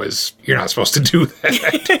yeah, it was, you're not supposed to do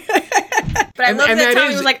that. But I love that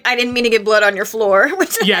Tommy was like, I didn't mean to get blood on your floor.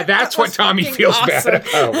 That's what Tommy feels bad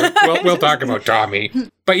about. We'll talk about Tommy.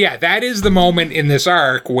 But yeah, that is the moment in this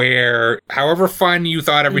arc where however fun you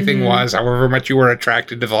thought everything was, however much you were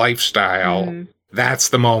attracted to the lifestyle, that's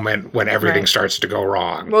the moment when everything starts to go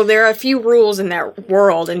wrong. Well, there are a few rules in that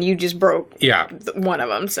world, and you just broke one of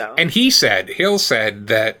them. So, and Hill said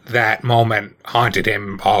that moment haunted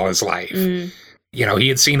him all his life. You know, he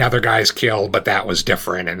had seen other guys killed, but that was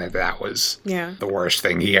different, and that was the worst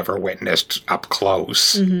thing he ever witnessed up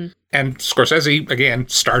close. And Scorsese, again,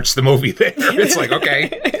 starts the movie there. It's like,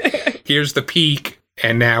 okay, here's the peak,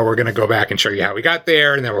 and now we're going to go back and show you how we got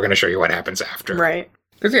there, and then we're going to show you what happens after. Right.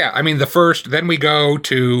 Because, I mean, then we go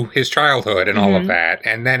to his childhood and all of that,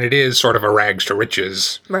 and then it is sort of a rags to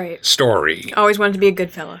riches story. Always wanted to be a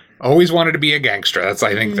good fella. Always wanted to be a gangster. I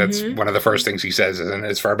think that's one of the first things he says. And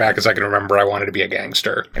as far back as I can remember, I wanted to be a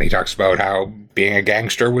gangster. And he talks about how being a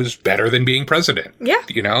gangster was better than being president. Yeah.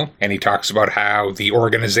 You know? And he talks about how the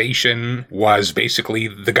organization was basically,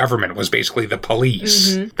 the government was basically the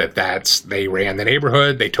police. They ran the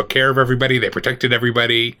neighborhood, they took care of everybody, they protected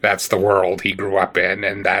everybody. That's the world he grew up in,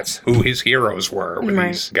 and that's who his heroes were. With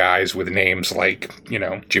these guys with names like, you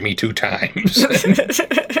know, Jimmy Two Times.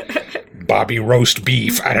 Bobby Roast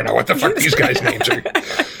Beef. I don't know what the fuck these guys' names are.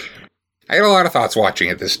 I had a lot of thoughts watching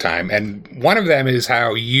it this time, and one of them is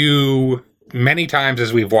how many times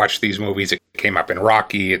as we've watched these movies, it came up in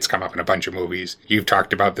Rocky, it's come up in a bunch of movies, you've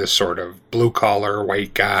talked about this sort of blue-collar,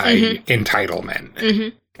 white guy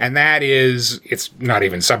entitlement. And that is, it's not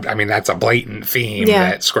even that's a blatant theme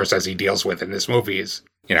that Scorsese deals with in this movie. Is,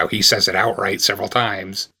 you know, he says it outright several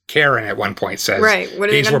times. Karen at one point says,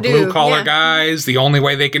 these were blue-collar guys. The only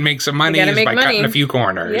way they can make some money is by cutting a few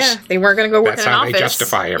corners. Yeah, they weren't going to go work in an office. That's how they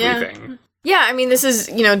justify everything. Yeah, I mean, this is,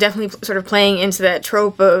 you know, definitely sort of playing into that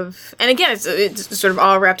trope of, and again, it's sort of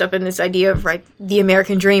all wrapped up in this idea of, right, the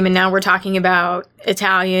American dream, and now we're talking about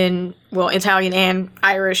Italian and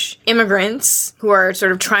Irish immigrants who are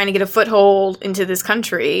sort of trying to get a foothold into this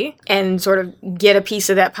country and sort of get a piece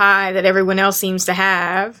of that pie that everyone else seems to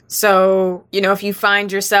have. So, you know, if you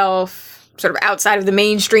find yourself sort of outside of the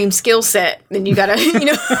mainstream skill set, then you gotta, you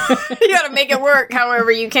know, you gotta make it work however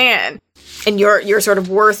you can. And your sort of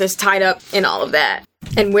worth is tied up in all of that.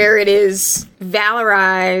 And where it is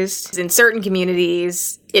valorized in certain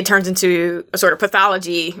communities, it turns into a sort of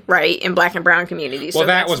pathology, right, in black and brown communities. Well, so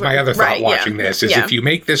that was my other thought watching this, is if you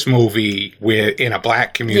make this movie in a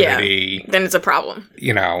black community... then it's a problem.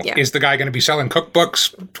 You know, is the guy going to be selling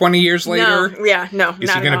cookbooks 20 years later? No.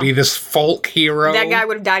 Is he going to be this folk hero? That guy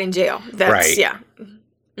would have died in jail. That's,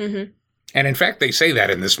 And in fact, they say that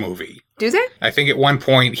in this movie. Do they? I think at one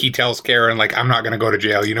point he tells Karen, like, I'm not going to go to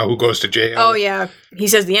jail. You know who goes to jail? Oh, yeah. He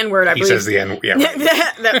says the N-word, I believe. He says the N-word, yeah. Right.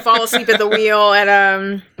 that fall asleep at the wheel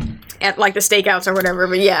at like the stakeouts or whatever.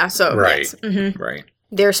 But yeah, so. Right. Right.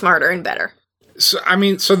 They're smarter and better. So, I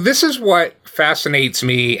mean, so this is what fascinates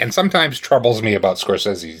me and sometimes troubles me about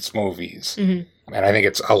Scorsese's movies. And I think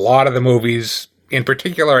it's a lot of the movies. In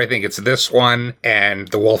particular, I think it's this one and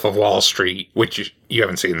The Wolf of Wall Street, which you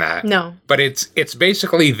haven't seen that. No. But it's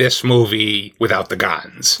basically this movie without the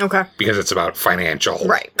guns. Okay. Because it's about financial.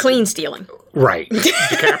 Right. Clean stealing. Right.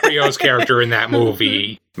 DiCaprio's character in that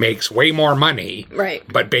movie makes way more money. Right.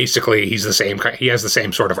 But basically, he has the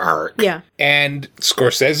same sort of arc. Yeah. And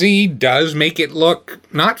Scorsese does make it look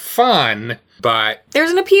not fun, But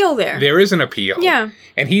there's an appeal there. There is an appeal. Yeah.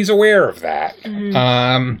 And he's aware of that.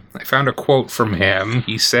 I found a quote from him.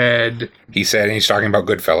 He said, and he's talking about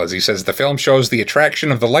Goodfellas, he says, the film shows the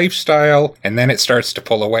attraction of the lifestyle, and then it starts to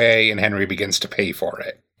pull away, and Henry begins to pay for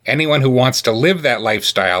it. Anyone who wants to live that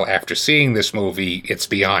lifestyle after seeing this movie, it's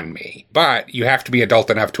beyond me. But you have to be adult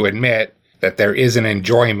enough to admit that there is an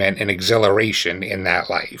enjoyment and exhilaration in that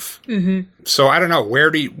life. Mm-hmm. So I don't know,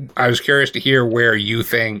 I was curious to hear where you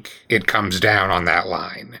think it comes down on that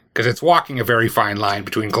line. Because it's walking a very fine line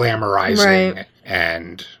between glamorizing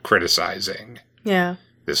and criticizing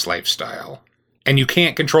this lifestyle. And you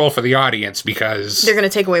can't control for the audience because... they're going to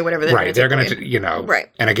take away whatever they're going to take away. They're going to, Right.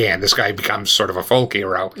 And again, this guy becomes sort of a folk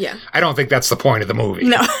hero. Yeah. I don't think that's the point of the movie.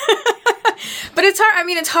 No. But it's hard. I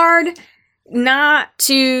mean, it's hard not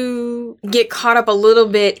to get caught up a little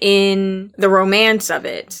bit in the romance of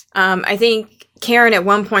it. I think Karen at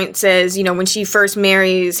one point says, when she first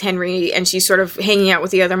marries Henry and she's sort of hanging out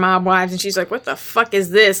with the other mob wives and she's like, what the fuck is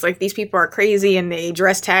this? Like, these people are crazy and they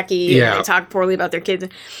dress tacky and they talk poorly about their kids.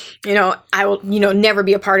 I will, never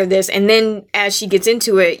be a part of this. And then as she gets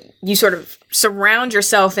into it, you sort of surround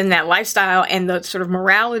yourself in that lifestyle and the sort of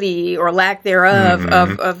morality or lack thereof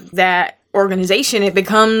of that organization. It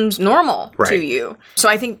becomes normal to you. So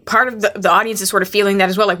I think part of the audience is sort of feeling that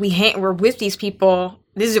as well. Like, we're with these people.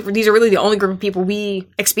 These are really the only group of people we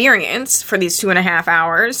experience for these 2.5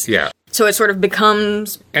 hours. Yeah. So it sort of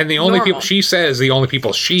becomes And the only people, she says, the only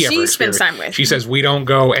people she ever spends time with. She says, we don't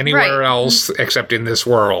go anywhere else except in this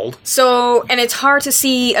world. So, and it's hard to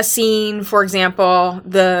see a scene, for example,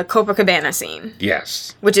 the Copacabana scene.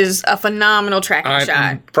 Yes. Which is a phenomenal tracking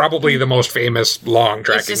shot. Probably the most famous long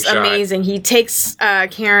tracking shot. It's just amazing. He takes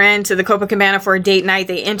Karen to the Copacabana for a date night.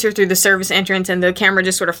 They enter through the service entrance and the camera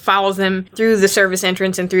just sort of follows them through the service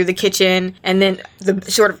entrance and through the kitchen and then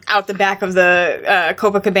sort of out the back of the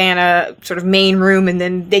Copacabana sort of main room, and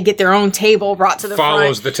then they get their own table brought to the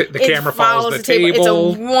front. The camera follows the table. It's a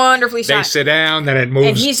wonderfully shot. They sit down, then it moves.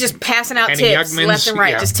 And he's just passing out tips left and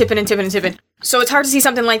right, just tipping and tipping and tipping. So it's hard to see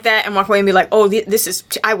something like that and walk away and be like, oh, this is,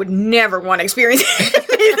 I would never want to experience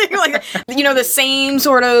anything like that. The same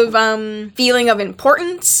sort of feeling of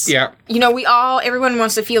importance. Yeah. Everyone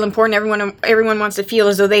wants to feel important. Everyone wants to feel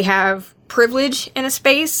as though they have privilege in a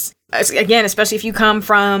space. Again, especially if you come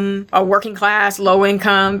from a working class, low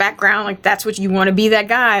income background, like that's what you want to be, that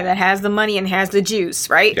guy that has the money and has the juice,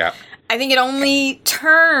 right? Yeah. I think it only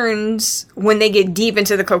turns when they get deep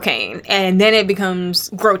into the cocaine, and then it becomes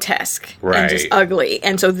grotesque and just ugly.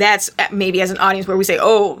 And so that's maybe as an audience where we say,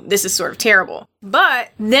 oh, this is sort of terrible.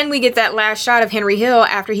 But then we get that last shot of Henry Hill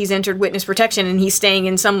after he's entered witness protection and he's staying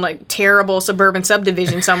in some like terrible suburban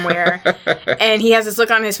subdivision somewhere. And he has this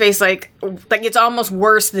look on his face like it's almost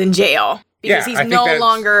worse than jail. Because he's no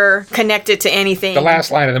longer connected to anything. The last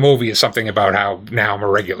line of the movie is something about how now I'm a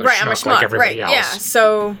regular schmuck like everybody else. Yeah,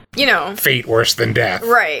 so, fate worse than death.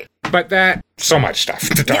 Right. But so much stuff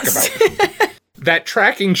to talk about. That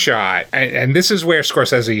tracking shot, and this is where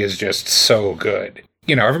Scorsese is just so good.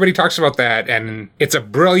 Everybody talks about that, and it's a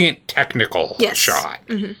brilliant technical shot.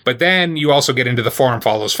 Mm-hmm. But then you also get into the form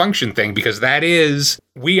follows function thing, because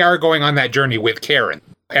we are going on that journey with Karen.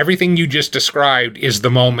 Everything you just described is the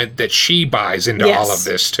moment that she buys into all of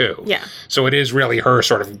this, too. Yeah. So it is really her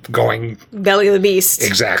sort of going... belly of the beast.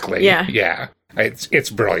 Exactly. Yeah. Yeah. It's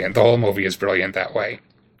brilliant. The whole movie is brilliant that way.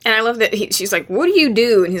 And I love that she's like, what do you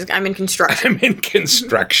do? And he's like, I'm in construction. I'm in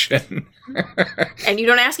construction. And you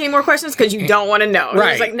don't ask any more questions because you don't want to know.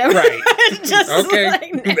 Right. He's like, no. Right. Just okay.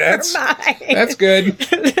 Like, never mind. That's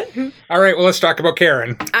good. All right. Well, let's talk about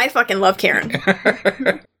Karen. I fucking love Karen.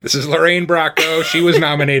 This is Lorraine Bracco. She was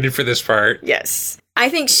nominated for this part. Yes. I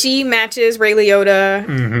think she matches Ray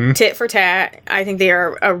Liotta tit for tat. I think they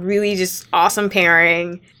are a really just awesome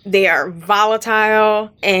pairing. They are volatile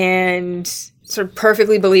and sort of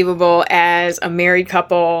perfectly believable as a married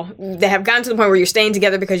couple that have gotten to the point where you're staying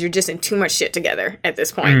together because you're just in too much shit together at this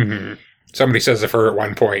point. Mm-hmm. Somebody says of her at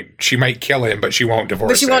one point, she might kill him, but she won't divorce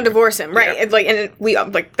him. But she won't divorce him, right.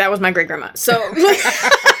 Yep. That was my great-grandma. So,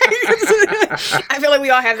 I feel like we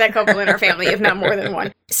all have that couple in our family, if not more than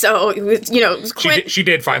one. So, she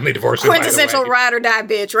did finally divorce him, quintessential ride or die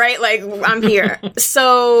bitch, right? Like, I'm here.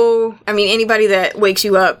 So, anybody that wakes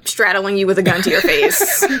you up straddling you with a gun to your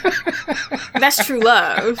face, that's true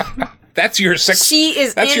love. That's your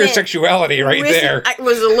sexuality right there. It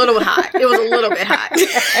was a little hot. It was a little bit hot.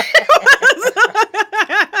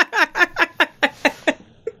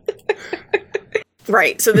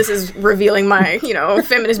 Right. So this is revealing my,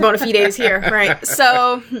 feminist bona fides here. Right.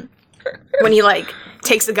 So when he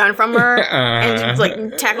takes the gun from her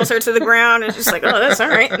and tackles her to the ground, it's just like, oh, that's all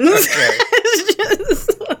right.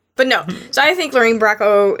 But But no. So I think Lorraine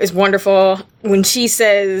Bracco is wonderful when she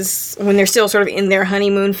says, when they're still sort of in their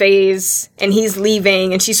honeymoon phase and he's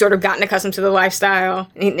leaving and she's sort of gotten accustomed to the lifestyle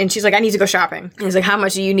and she's like, I need to go shopping. And he's like, how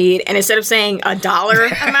much do you need? And instead of saying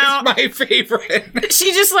 $1 amount. My favorite.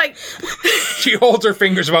 She just like. She holds her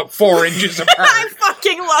fingers about 4 inches apart. I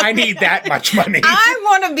fucking love it. I need that much money. I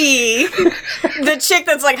want to be the chick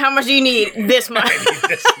that's like, how much do you need? This much. I need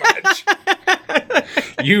this much.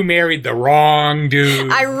 You married the wrong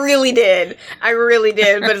dude. I really did.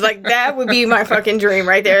 But it's like, that would be my fucking dream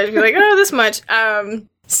right there. To be like, oh, this much.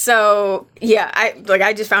 So yeah,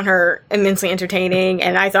 I just found her immensely entertaining,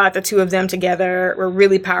 and I thought the two of them together were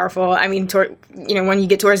really powerful. I mean, when you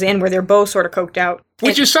get towards the end where they're both sort of coked out.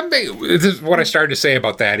 Which is something, this is what I started to say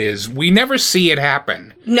about that is, we never see it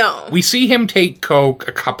happen. No. We see him take coke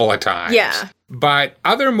a couple of times. Yeah. But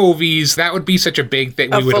other movies, that would be such a big thing.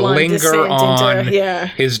 We would linger on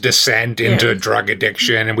his descent into drug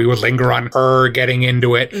addiction, and we would linger on her getting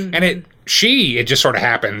into it. Mm-hmm. And it just sort of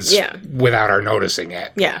happens without our noticing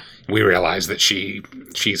it. Yeah. We realize that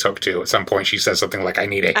she's hooked too. At some point, she says something like, I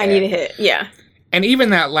need a hit. I need a hit, yeah. And even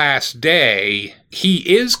that last day, he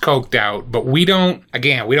is coked out, but we don't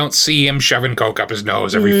see him shoving coke up his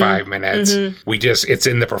nose every 5 minutes. Mm-hmm. It's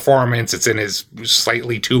in the performance, it's in his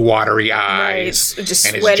slightly too watery eyes. Right. Just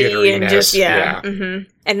and sweaty his jitteriness. And just, yeah. Mm-hmm.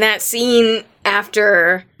 And that scene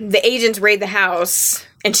after the agents raid the house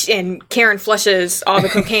and Karen flushes all the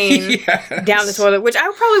cocaine down the toilet, which I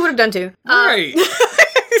probably would have done too. Right.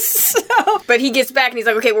 But he gets back and he's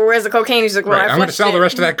like, okay, well, where's the cocaine? He's like, well, I'm going to sell the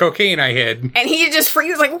rest of that cocaine I hid. And he just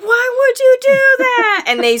freaks, like, why would you do that?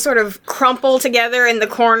 And they sort of crumple together in the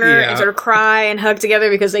corner and sort of cry and hug together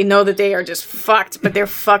because they know that they are just fucked, but they're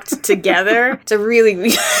fucked together. It's a really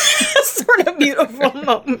sort of beautiful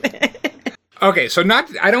moment. Okay, so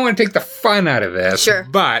I don't want to take the fun out of this,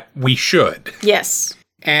 but we should. Yes.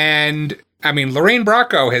 And I mean, Lorraine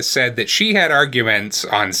Bracco has said that she had arguments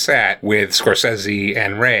on set with Scorsese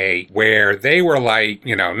and Ray where they were like,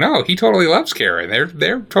 no, he totally loves Karen.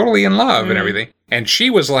 They're totally in love and everything. And she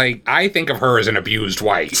was like, I think of her as an abused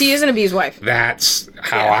wife. She is an abused wife. That's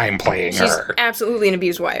how I'm playing her. She's absolutely an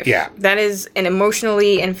abused wife. Yeah. That is an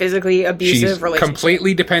emotionally and physically abusive relationship. She's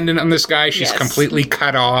completely dependent on this guy. She's completely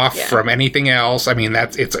cut off from anything else. I mean,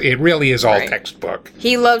 it really is all textbook.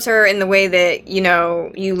 He loves her in the way that,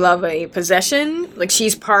 you love a possession. Like,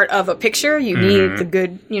 she's part of a picture. You need the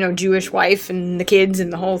good, Jewish wife and the kids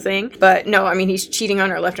and the whole thing. But no, I mean, he's cheating on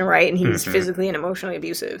her left and right, and he's physically and emotionally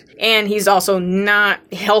abusive. And he's also not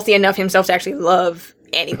healthy enough himself to actually love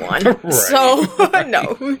anyone. Right. So,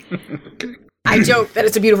 no. I joke that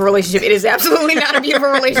it's a beautiful relationship. It is absolutely not a beautiful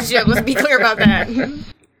relationship. Let's be clear about that.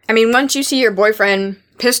 I mean, once you see your boyfriend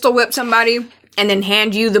pistol whip somebody and then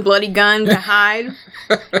hand you the bloody gun to hide,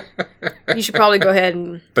 you should probably go ahead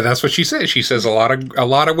and... But that's what she says. She says a lot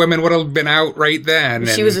of women would have been out right then.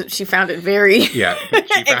 And she found it very she found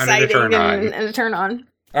it a turn on. And a turn on.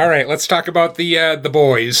 All right, let's talk about the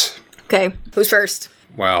boys. Okay, who's first?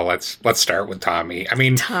 Well, let's start with Tommy. I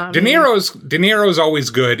mean, De Niro's always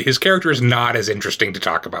good. His character is not as interesting to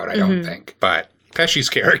talk about, I don't think. But Pesci's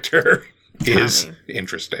character is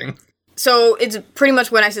interesting. So it's pretty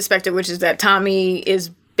much what I suspected, which is that Tommy is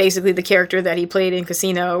basically the character that he played in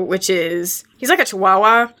Casino, which is, he's like a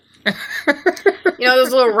chihuahua.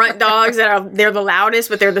 Those little runt dogs they're the loudest,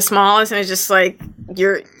 but they're the smallest, and it's just like,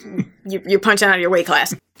 you're punching out of your weight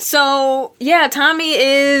class. So, yeah, Tommy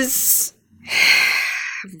is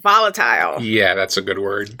volatile. Yeah, that's a good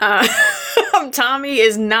word. Tommy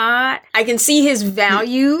is not... I can see his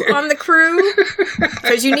value on the crew,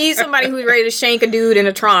 because you need somebody who's ready to shank a dude in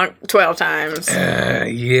a trunk 12 times.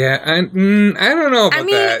 Yeah, I don't know about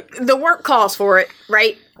that. The work calls for it,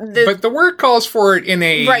 right? But the work calls for it in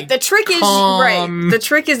a the trick is the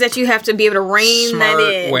trick is that you have to be able to rein that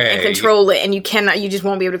in and control it, and you just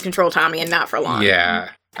won't be able to control Tommy, and not for long. Yeah.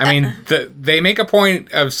 I mean, they make a point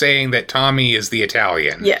of saying that Tommy is the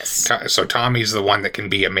Italian. Yes. So Tommy's the one that can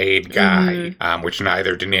be a made guy, which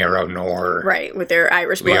neither De Niro nor with their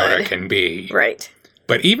Irish blood Liotta can be. Right.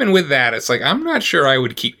 But even with that, it's like, I'm not sure I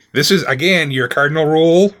would keep... This is, again, your cardinal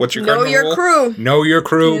rule. What's your cardinal rule? Know your crew. Know your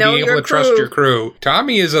crew. Be able to trust your crew.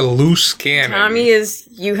 Tommy is a loose cannon.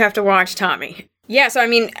 You have to watch Tommy. Yeah, so I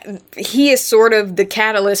mean, he is sort of the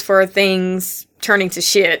catalyst for things turning to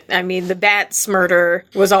shit. I mean, the Bats murder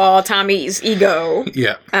was all Tommy's ego.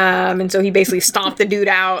 Yeah. And so he basically stomped the dude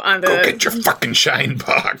out on the... Go get your fucking shine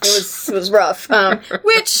box. It was rough.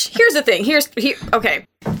 Which, here's the thing. Okay.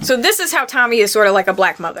 So this is how Tommy is sort of like a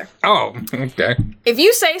black mother. Oh, okay. If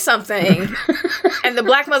you say something and the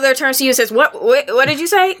black mother turns to you and says, what did you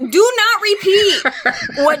say? Do not repeat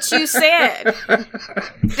what you said.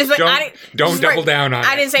 Don't double down on it.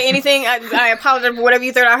 I didn't say anything. I apologize for whatever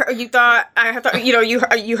you thought.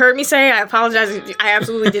 You heard me say. I apologize. I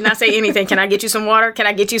absolutely did not say anything. Can I get you some water? Can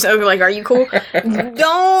I get you some? Like, are you cool?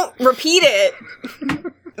 Don't repeat it.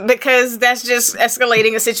 Because that's just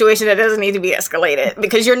escalating a situation that doesn't need to be escalated.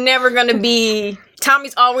 Because you're never going to be...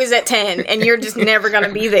 Tommy's always at 10, and you're just never going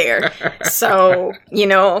to be there. So, you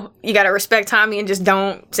got to respect Tommy and just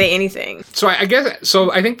don't say anything. So I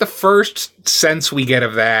think the first sense we get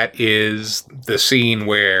of that is the scene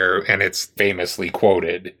where, and it's famously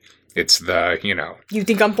quoted, it's the, You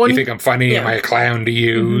think I'm funny? You think I'm funny? Yeah. Am I a clown to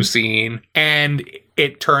you scene? And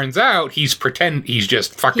it turns out he's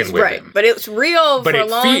just fucking with him. But it's real for a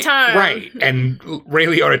long time. Right. And Ray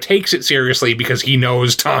Liotta takes it seriously because he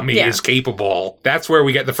knows Tommy is capable. That's where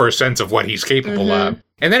we get the first sense of what he's capable of.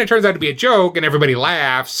 And then it turns out to be a joke, and everybody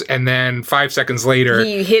laughs, and then 5 seconds later,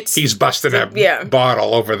 he's busting a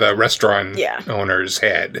bottle over the restaurant owner's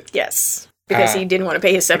head. Yes. Because he didn't want to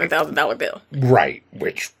pay his $7,000 bill. Right.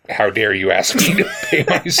 Which, how dare you ask me to pay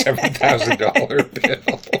my $7,000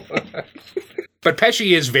 bill? But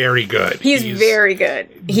Pesci is very good. He's very good.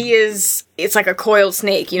 It's like a coiled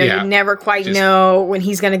snake. You never quite know when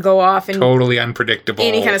he's going to go off and... Totally unpredictable.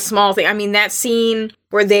 Any kind of small thing. I mean, that scene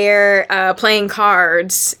where they're playing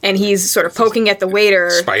cards and he's sort of poking at the waiter.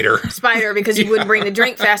 Spider, because he wouldn't bring the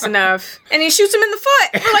drink fast enough. And he shoots him in the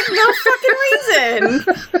foot for like no fucking reason.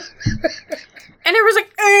 And everyone's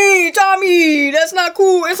like, hey, Tommy, that's not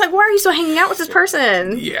cool. It's like, why are you still hanging out with this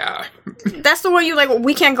person? Yeah. That's the one you're like, well,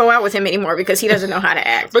 we can't go out with him anymore because he doesn't know how to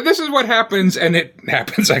act. But this is what happens, and it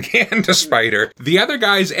happens again to Spider. The other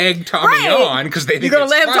guys egg Tommy on because they think you're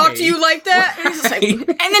gonna let him funny. talk to you like that? And, he's just like, and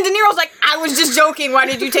then De Niro's like, I was just joking. Why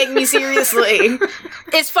did you take me seriously?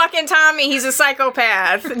 It's fucking Tommy. He's a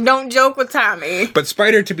psychopath. Don't joke with Tommy. But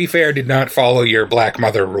Spider, to be fair, did not follow your black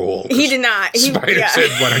mother rule. He did not. Spider said,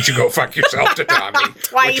 why don't you go fuck yourself to Tommy?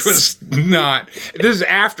 Twice. Which was not... This is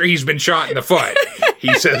after he's been shot in the foot.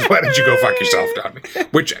 He says, why don't you go fuck yourself, Tommy?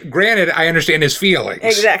 Which, granted, I understand his feelings.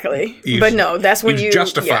 Exactly. But no, that's when he's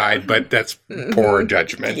justified, but that's poor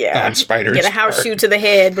judgment on Spider's Get a house shoe to the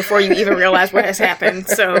head before you even realize what has happened.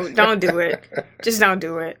 So don't do it. Just don't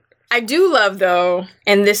do it. I do love, though,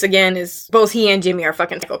 and this again is both he and Jimmy are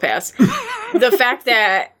fucking psychopaths, the fact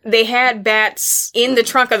that they had bats in the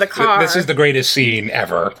trunk of the car. This is the greatest scene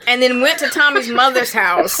ever. And then went to Tommy's mother's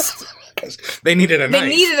house. They needed a knife. They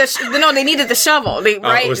needed the shovel.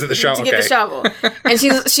 Was it the shovel? To get the shovel. And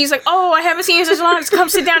she's like, oh, I haven't seen you in such a long time. Come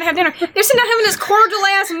sit down and have dinner. They're sitting down having this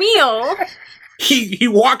cordial-ass meal. He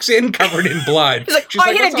walks in covered in blood. He's like,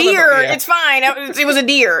 I hit a deer. It's fine. It was a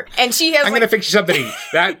deer. And she has I'm going to fix you something to eat.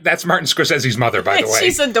 That's Martin Scorsese's mother, by the way.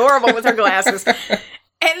 She's adorable with her glasses.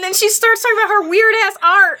 And then she starts talking about her weird-ass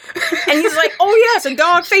art. And he's like, oh, yeah, it's a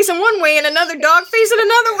dog facing one way and another dog facing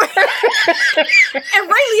another way. And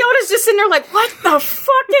Ray Liotta's just sitting there like, what the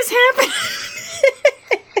fuck is happening?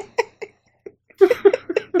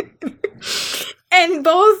 And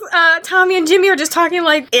both Tommy and Jimmy are just talking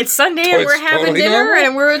like, it's Sunday and we're having totally dinner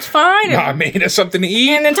normal. And it's fine. I made us something to eat.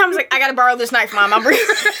 And then Tommy's like, I gotta borrow this knife, Mom. I'll bring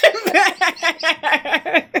it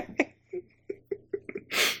back.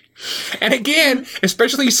 And again,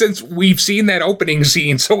 especially since we've seen that opening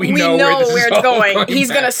scene, so we know where it's going.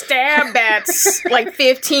 He's going to stab bats like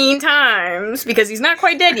 15 times because he's not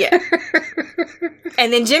quite dead yet.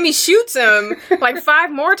 And then Jimmy shoots him like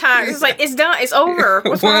 5 more times. It's like, it's done. It's over.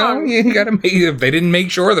 What's wrong? You gotta they didn't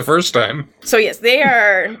make sure the first time. So yes,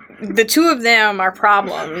 the two of them are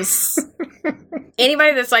problems.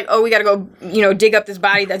 Anybody that's like, oh, we gotta go, dig up this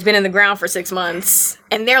body that's been in the ground for 6 months,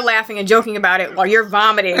 and they're laughing and joking about it while you're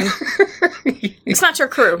vomiting. It's not your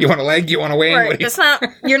crew. You want a leg? You want a wing? Right.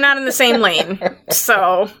 You're not in the same lane.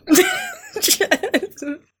 So.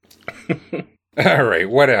 All right,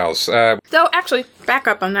 what else? So, actually, back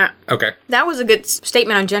up on that. Okay. That was a good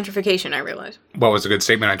statement on gentrification, I realized. What was a good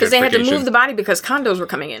statement on gentrification? Because they had to move the body because condos were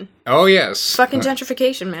coming in. Oh, yes. Fucking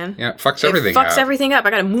gentrification, man. Yeah, fucks everything up. Fucks everything up.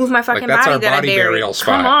 I gotta move my fucking that's body our that body I buried. Burial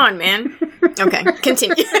spot. Come on, man. Okay,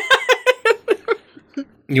 continue.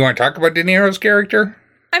 You want to talk about De Niro's character?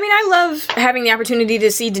 I mean, I love having the opportunity to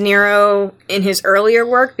see De Niro in his earlier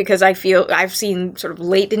work because I feel I've seen sort of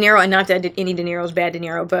late De Niro, and not that any De Niro is bad De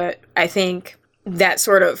Niro, but I think that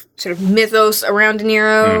sort of mythos around De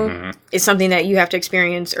Niro is something that you have to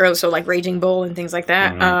experience early, so like Raging Bull and things like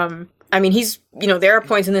that. I mean, he's, there are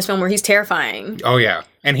points in this film where he's terrifying. Oh, yeah.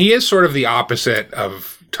 And he is sort of the opposite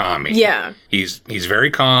of Tommy. Yeah. He's very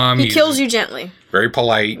calm. He kills you gently. Very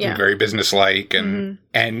polite and very businesslike. And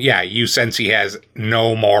you sense he has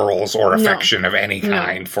no morals or affection of any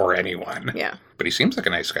kind for anyone. Yeah. But he seems like a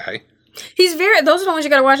nice guy. Those are the ones you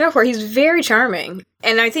gotta watch out for. He's very charming.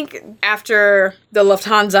 And I think after the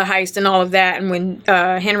Lufthansa heist and all of that, and when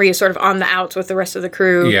Henry is sort of on the outs with the rest of the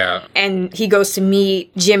crew, and he goes to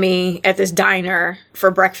meet Jimmy at this diner for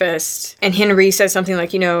breakfast, and Henry says something like,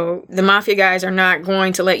 the mafia guys are not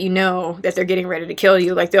going to let you know that they're getting ready to kill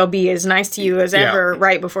you. Like, they'll be as nice to you as ever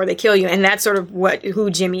right before they kill you. And that's sort of who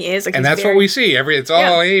Jimmy is. Like, and that's what we see. It's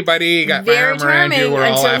hey, buddy, got my arm around you, we're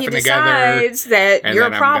all laughing together. Until he decides that you're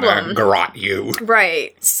a problem. I'm gonna garrote you.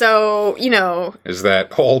 Right. So, is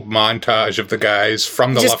that whole montage of the guys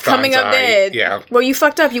from the just Lufthansa. Coming up dead. Yeah. Well, you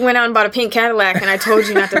fucked up. You went out and bought a pink Cadillac, and I told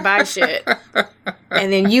you not to buy shit.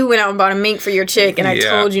 And then you went out and bought a mink for your chick, and I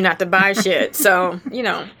told you not to buy shit. So,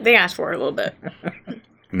 they asked for it a little bit.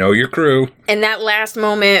 Know your crew. And that last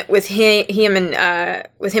moment with him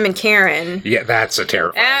and Karen. Yeah, that's a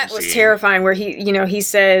terrifying That was scene. terrifying, where he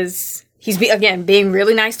says... He's, being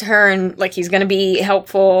really nice to her and, like, he's going to be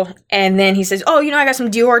helpful. And then he says, I got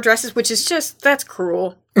some Dior dresses, which is just, that's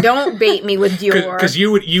cruel. Don't bait me with Dior. Because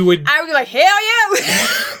you would... I would be like, hell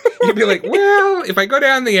yeah! You'd be like, well, if I go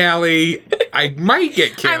down the alley, I might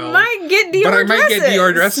get killed. I might get Dior dresses. But I might get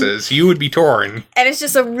Dior dresses. You would be torn. And it's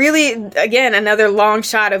just a really, again, another long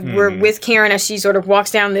shot of we're with Karen as she sort of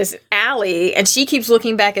walks down this alley, and she keeps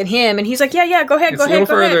looking back at him, and he's like, yeah, go ahead, It's a little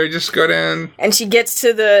further, just go down. And she gets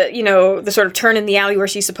to the sort of turn in the alley where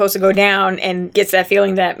she's supposed to go down, and gets that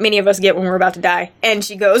feeling that many of us get when we're about to die. And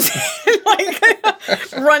she goes,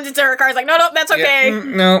 runs into her car, is like, no, that's okay.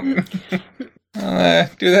 No. I'll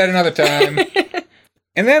do that another time.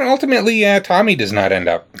 And then ultimately, Tommy does not end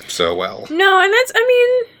up so well. No, and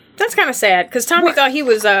that's kind of sad, because Tommy thought he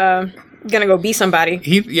was gonna go be somebody.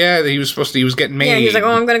 He was getting made. Yeah, he was like,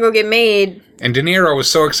 I'm gonna go get made. And De Niro was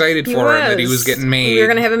so excited for him that he was getting made. We were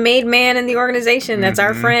gonna have a made man in the organization that's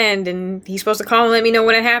our friend, and he's supposed to call and let me know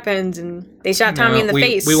when it happens, and they shot Tommy in the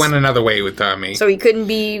face. We went another way with Tommy. So he couldn't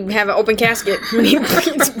have an open casket when he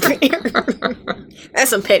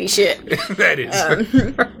That's some petty shit. That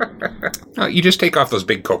is. You just take off those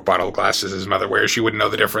big Coke bottle glasses his mother wears. She wouldn't know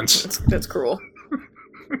the difference. That's cruel.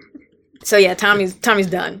 So yeah, Tommy's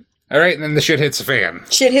done. All right, and then the shit hits the fan.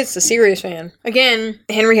 Shit hits the serious fan. Again,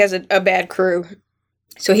 Henry has a bad crew.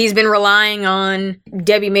 So he's been relying on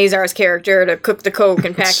Debbie Mazar's character to cook the Coke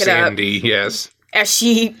and pack it up. Sandy, yes. As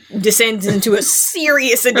she descends into a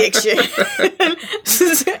serious addiction.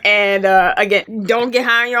 And again, don't get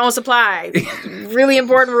high on your own supply. Really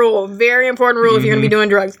important rule. Very important rule if you're going to be doing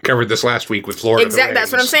drugs. Covered this last week with Florida. Exactly.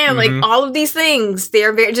 That's what I'm saying. Like, all of these things,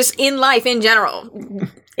 they're very, just in life in general.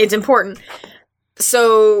 It's important.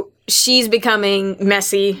 So she's becoming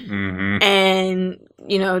messy and,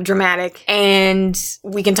 dramatic. And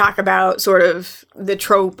we can talk about sort of the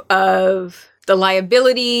trope of the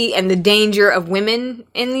liability and the danger of women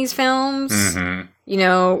in these films.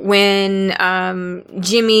 When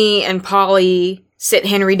Jimmy and Polly sit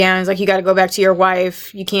Henry down, it's like, you got to go back to your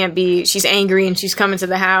wife. You can't be, she's angry and she's coming to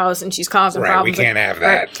the house and she's causing problems. We can't have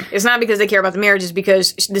that. Right? It's not because they care about the marriage, it's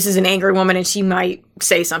because this is an angry woman and she might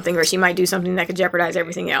say something or she might do something that could jeopardize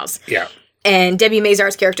everything else. Yeah. And Debbie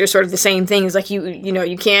Mazar's character is sort of the same thing. It's like,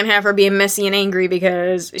 you can't have her being messy and angry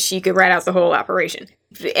because she could rat out the whole operation.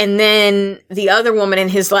 And then the other woman in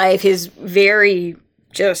his life, his very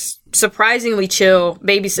just surprisingly chill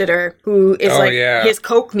babysitter, who is his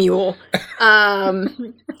Coke mule,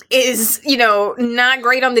 is, not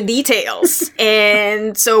great on the details.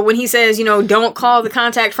 And so when he says, don't call the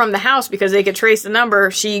contact from the house because they could trace the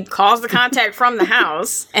number, she calls the contact from the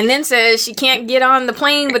house and then says she can't get on the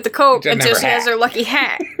plane with the Coke until she has her lucky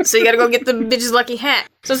hat. So you gotta go get the bitch's lucky hat.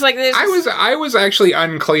 So it's like this. I was actually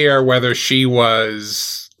unclear whether she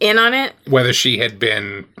was in on it? Whether she had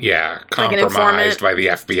been, compromised by the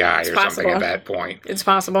FBI or something at that point. It's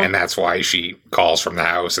possible. And that's why she calls from the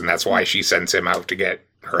house, and that's why she sends him out to get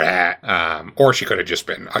her hat. Or she could have just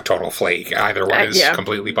been a total flake. Either one is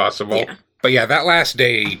completely possible. Yeah. But yeah, that last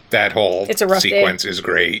day, that whole sequence is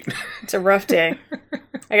great. It's a rough day.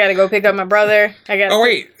 I gotta go pick up my brother. Oh,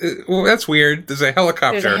 wait. Well, that's weird. There's a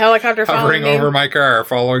helicopter hovering over my car,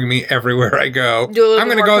 following me everywhere I go. I'm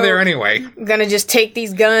gonna go there anyway. I'm gonna just take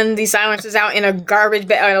these silencers out in a garbage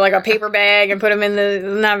bag, like a paper bag, and put them in the,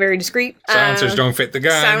 not very discreet. Silencers don't fit the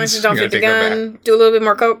gun. Silencers don't fit the gun. Do a little bit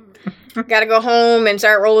more Coke. Gotta go home and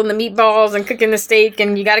start rolling the meatballs and cooking the steak,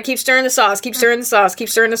 and you gotta keep stirring the sauce, keep stirring the sauce, keep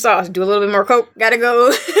stirring the sauce. Do a little bit more Coke. Gotta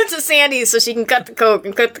go to Sandy's so she can cut the Coke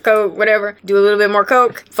and cook the Coke, whatever. Do a little bit more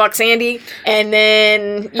Coke. Fuck Sandy. And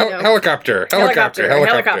then, Helicopter.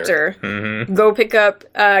 Mm-hmm. Go pick up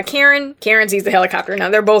Karen. Karen sees the helicopter. Now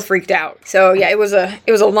they're both freaked out. So yeah, it was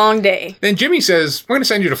a long day. Then Jimmy says, "We're gonna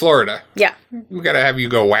send you to Florida. Yeah, we gotta have you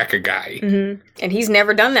go whack a guy." Mm-hmm. And he's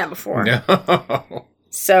never done that before. No.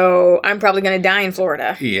 So I'm probably gonna die in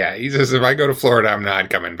Florida. Yeah, he says, "If I go to Florida, I'm not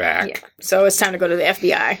coming back." Yeah. So it's time to go to the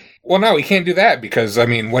FBI. Well, no, he can't do that because, I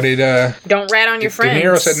mean, what did... Don't rat on your friends. De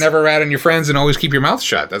Niro said never rat on your friends and always keep your mouth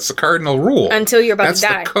shut. That's the cardinal rule. Until you're about to die.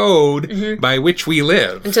 That's the code by which we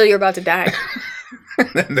live. Until you're about to die.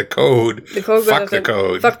 And the code. Fuck the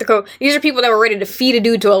code. Fuck the code. These are people that were ready to feed a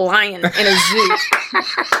dude to a lion in a zoo.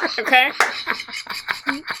 Okay?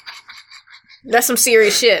 That's some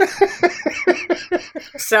serious shit.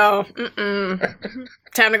 So,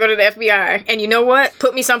 time to go to the FBI. And you know what?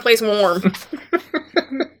 Put me someplace warm.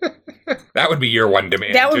 That would be your one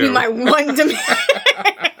demand. That would be my one demand.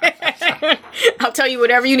 I'll tell you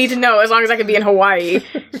whatever you need to know as long as I can be in Hawaii.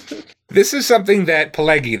 This is something that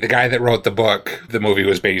Pileggi, the guy that wrote the book the movie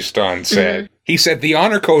was based on, said. Mm-hmm. He said, the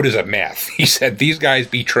honor code is a myth. He said, these guys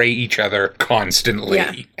betray each other constantly.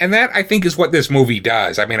 Yeah. And that, I think, is what this movie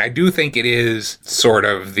does. I mean, I do think it is sort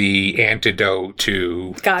of the antidote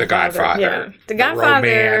to The Godfather. Yeah. The Godfather,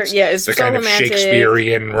 romance, is the so kind romantic. of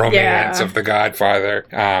Shakespearean romance of The Godfather.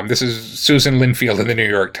 This is Susan Linfield in the New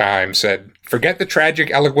York Times said, forget the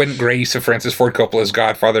tragic, eloquent grace of Francis Ford Coppola's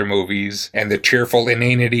Godfather movies and the cheerful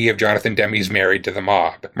inanity of Jonathan Demme's Married to the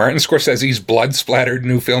Mob. Martin Scorsese's blood-splattered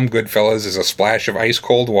new film Goodfellas is a splash of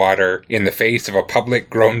ice-cold water in the face of a public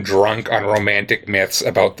grown drunk on romantic myths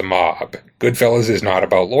about the mob. Goodfellas is not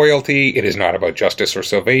about loyalty, it is not about justice or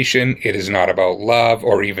salvation, it is not about love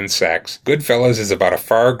or even sex. Goodfellas is about a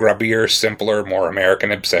far grubbier, simpler, more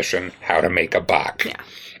American obsession, how to make a buck. Yeah.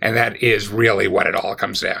 And that is really what it all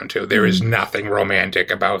comes down to. There is nothing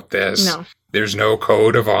romantic about this. No. There's no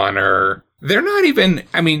code of honor. They're not even,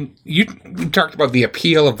 I mean, you talked about the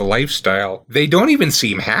appeal of the lifestyle. They don't even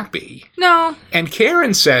seem happy. No. And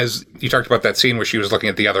Karen says, you talked about that scene where she was looking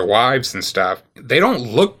at the other wives and stuff. They don't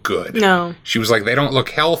look good. No. She was like, they don't look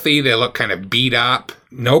healthy. They look kind of beat up.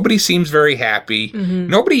 Nobody seems very happy. Mm-hmm.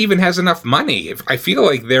 Nobody even has enough money. I feel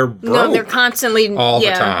like they're broke. No, they're constantly all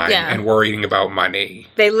the time and worrying about money.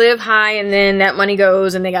 They live high and then that money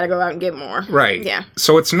goes and they got to go out and get more. Right. Yeah.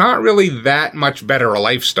 So it's not really that much better a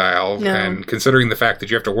lifestyle. No. And considering the fact that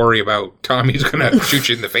you have to worry about Tommy's going to shoot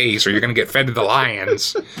you in the face or you're going to get fed to the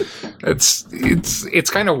lions, it's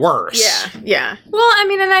kind of worse. Yeah. Yeah. Well, I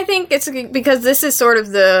mean, and I think it's because this is sort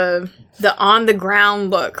of the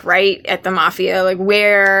on-the-ground look, right, at the mafia, like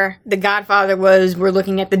where the Godfather was, we're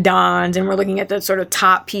looking at the Dons, and we're looking at the sort of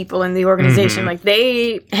top people in the organization. Mm-hmm. Like,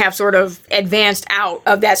 they have sort of advanced out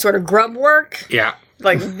of that sort of grub work. Yeah.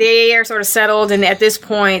 Like, they are sort of settled, and at this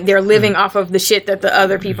point, they're living off of the shit that the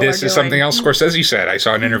other people are doing. This is something else Scorsese said. I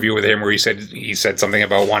saw an interview with him where he said something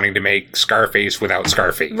about wanting to make Scarface without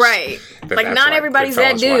Scarface. Right. Like, not everybody's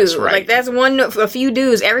that dude. Right. Like, that's a few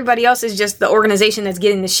dudes. Everybody else is just the organization that's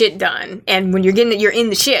getting the shit done. And when you're getting it, you're in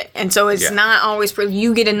the shit. And so it's not always,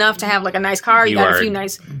 you get enough to have, like, a nice car. You got a few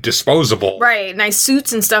nice... disposable. Right. Nice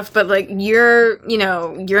suits and stuff. But, like, you're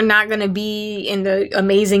not going to be in the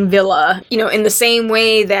amazing villa, in the same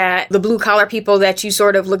way that the blue-collar people that you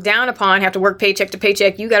sort of look down upon have to work paycheck to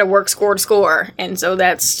paycheck. You got to work score to score. And so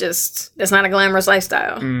that's not a glamorous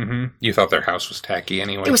lifestyle. Mm-hmm. You thought their house was tacky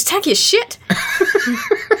anyway. It was tacky as shit.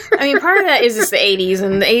 I mean, part of that is it's the 80s,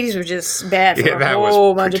 and the 80s were just bad for a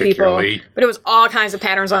whole bunch of people. But it was all kinds of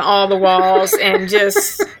patterns on all the walls, and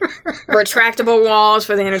just retractable walls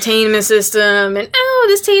for the entertainment system, and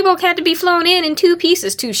this table had to be flown in 2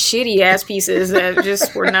 pieces, 2 shitty-ass pieces that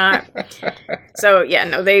just were not... So, yeah,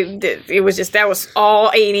 no, it was just, that was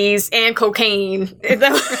all 80s and cocaine. It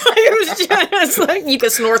was just like you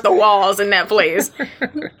could snort the walls in that place.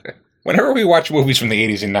 Whenever we watch movies from the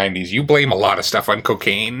 80s and 90s, you blame a lot of stuff on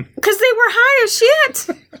cocaine. Because they were high as shit.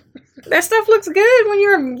 That stuff looks good when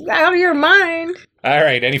you're out of your mind. All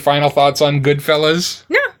right, any final thoughts on Goodfellas?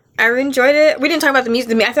 No. I really enjoyed it. We didn't talk about the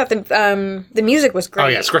music. I thought the music was great. Oh,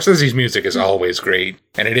 yeah. Scorsese's music is always great.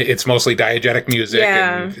 And it's mostly diegetic music.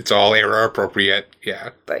 Yeah. And it's all era appropriate.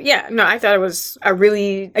 Yeah. But yeah, no, I thought it was a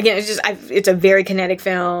really, again, it's a very kinetic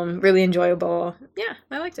film. Really enjoyable. Yeah,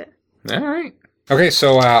 I liked it. All right. Okay,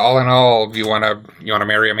 so all in all, you want to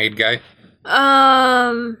marry a maid guy?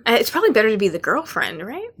 It's probably better to be the girlfriend,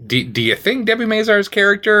 right? Do you think Debbie Mazar's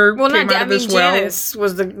character came out of this well? Janice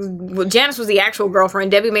was the actual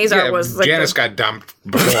girlfriend. Debbie Mazar was like Janice got dumped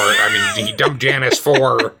before. I mean, he dumped Janice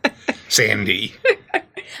for Sandy.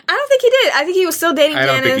 I don't think he did. I think he was still dating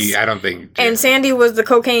Janice. I don't think. And Sandy was the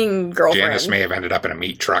cocaine girlfriend. Janice may have ended up in a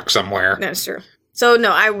meat truck somewhere. That's true. So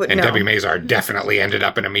no, I would. And no. Debbie Mazar definitely ended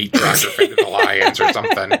up in a meat truck or Fate of the Lions or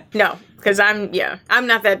something. No, because I'm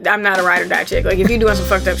not a ride or die chick. Like if you're doing some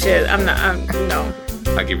fucked up shit, no.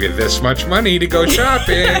 I'll give you this much money to go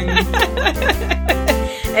shopping.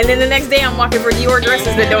 And then the next day I'm walking for Dior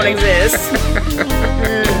dresses that don't exist.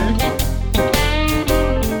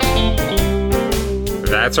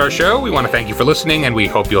 That's our show. We want to thank you for listening, and we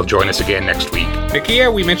hope you'll join us again next week.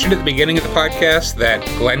 Nakia, we mentioned at the beginning of the podcast that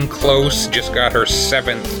Glenn Close just got her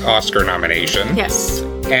 7th Oscar nomination. Yes.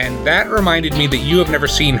 And that reminded me that you have never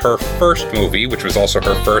seen her first movie, which was also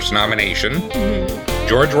her first nomination. Mm-hmm.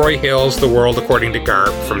 George Roy Hill's The World According to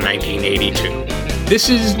Garp from 1982. This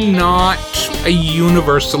is not a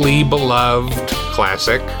universally beloved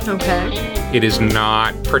classic. Okay. It is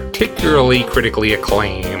not particularly critically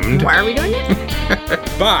acclaimed. Why are we doing it?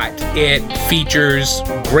 But it features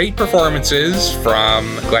great performances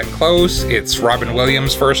from Glenn Close. It's Robin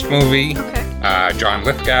Williams' first movie. Okay. John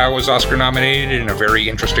Lithgow was Oscar nominated in a very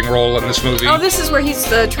interesting role in this movie. Oh, this is where he's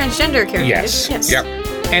the transgender character. Yes. Yes. Yep.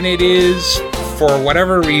 And it is, for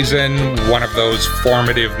whatever reason, one of those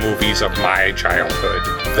formative movies of my childhood.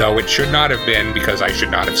 Though it should not have been, because I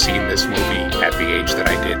should not have seen this movie at the age that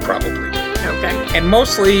I did, probably. Okay. And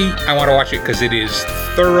mostly, I want to watch it because it is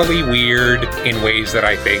thoroughly weird in ways that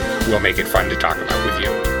I think will make it fun to talk about with you.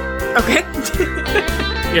 Okay.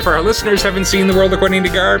 If our listeners haven't seen The World According to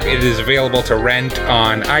Garp, it is available to rent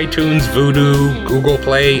on iTunes, Vudu, Google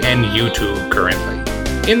Play, and YouTube currently.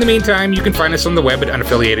 In the meantime, you can find us on the web at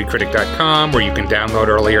unaffiliatedcritic.com, where you can download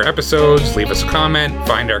earlier episodes, leave us a comment,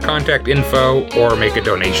 find our contact info, or make a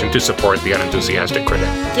donation to support the Unenthusiastic Critic.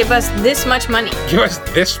 Give us this much money. Give us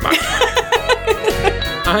this much money.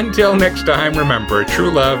 Until next time, remember,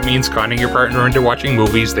 true love means conning your partner into watching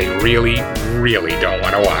movies they really, really don't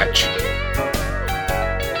want to watch.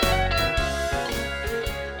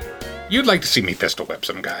 You'd like to see me pistol whip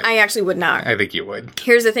some guy. I actually would not. I think you would.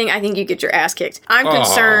 Here's the thing. I think you get your ass kicked. I'm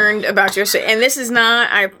concerned about your... And this is not...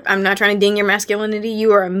 I'm not trying to ding your masculinity.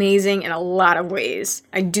 You are amazing in a lot of ways.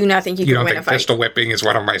 I do not think you can win a fight. You don't think pistol whipping is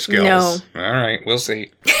one of my skills? No. All right, we'll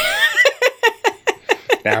see.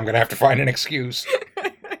 Now I'm going to have to find an excuse.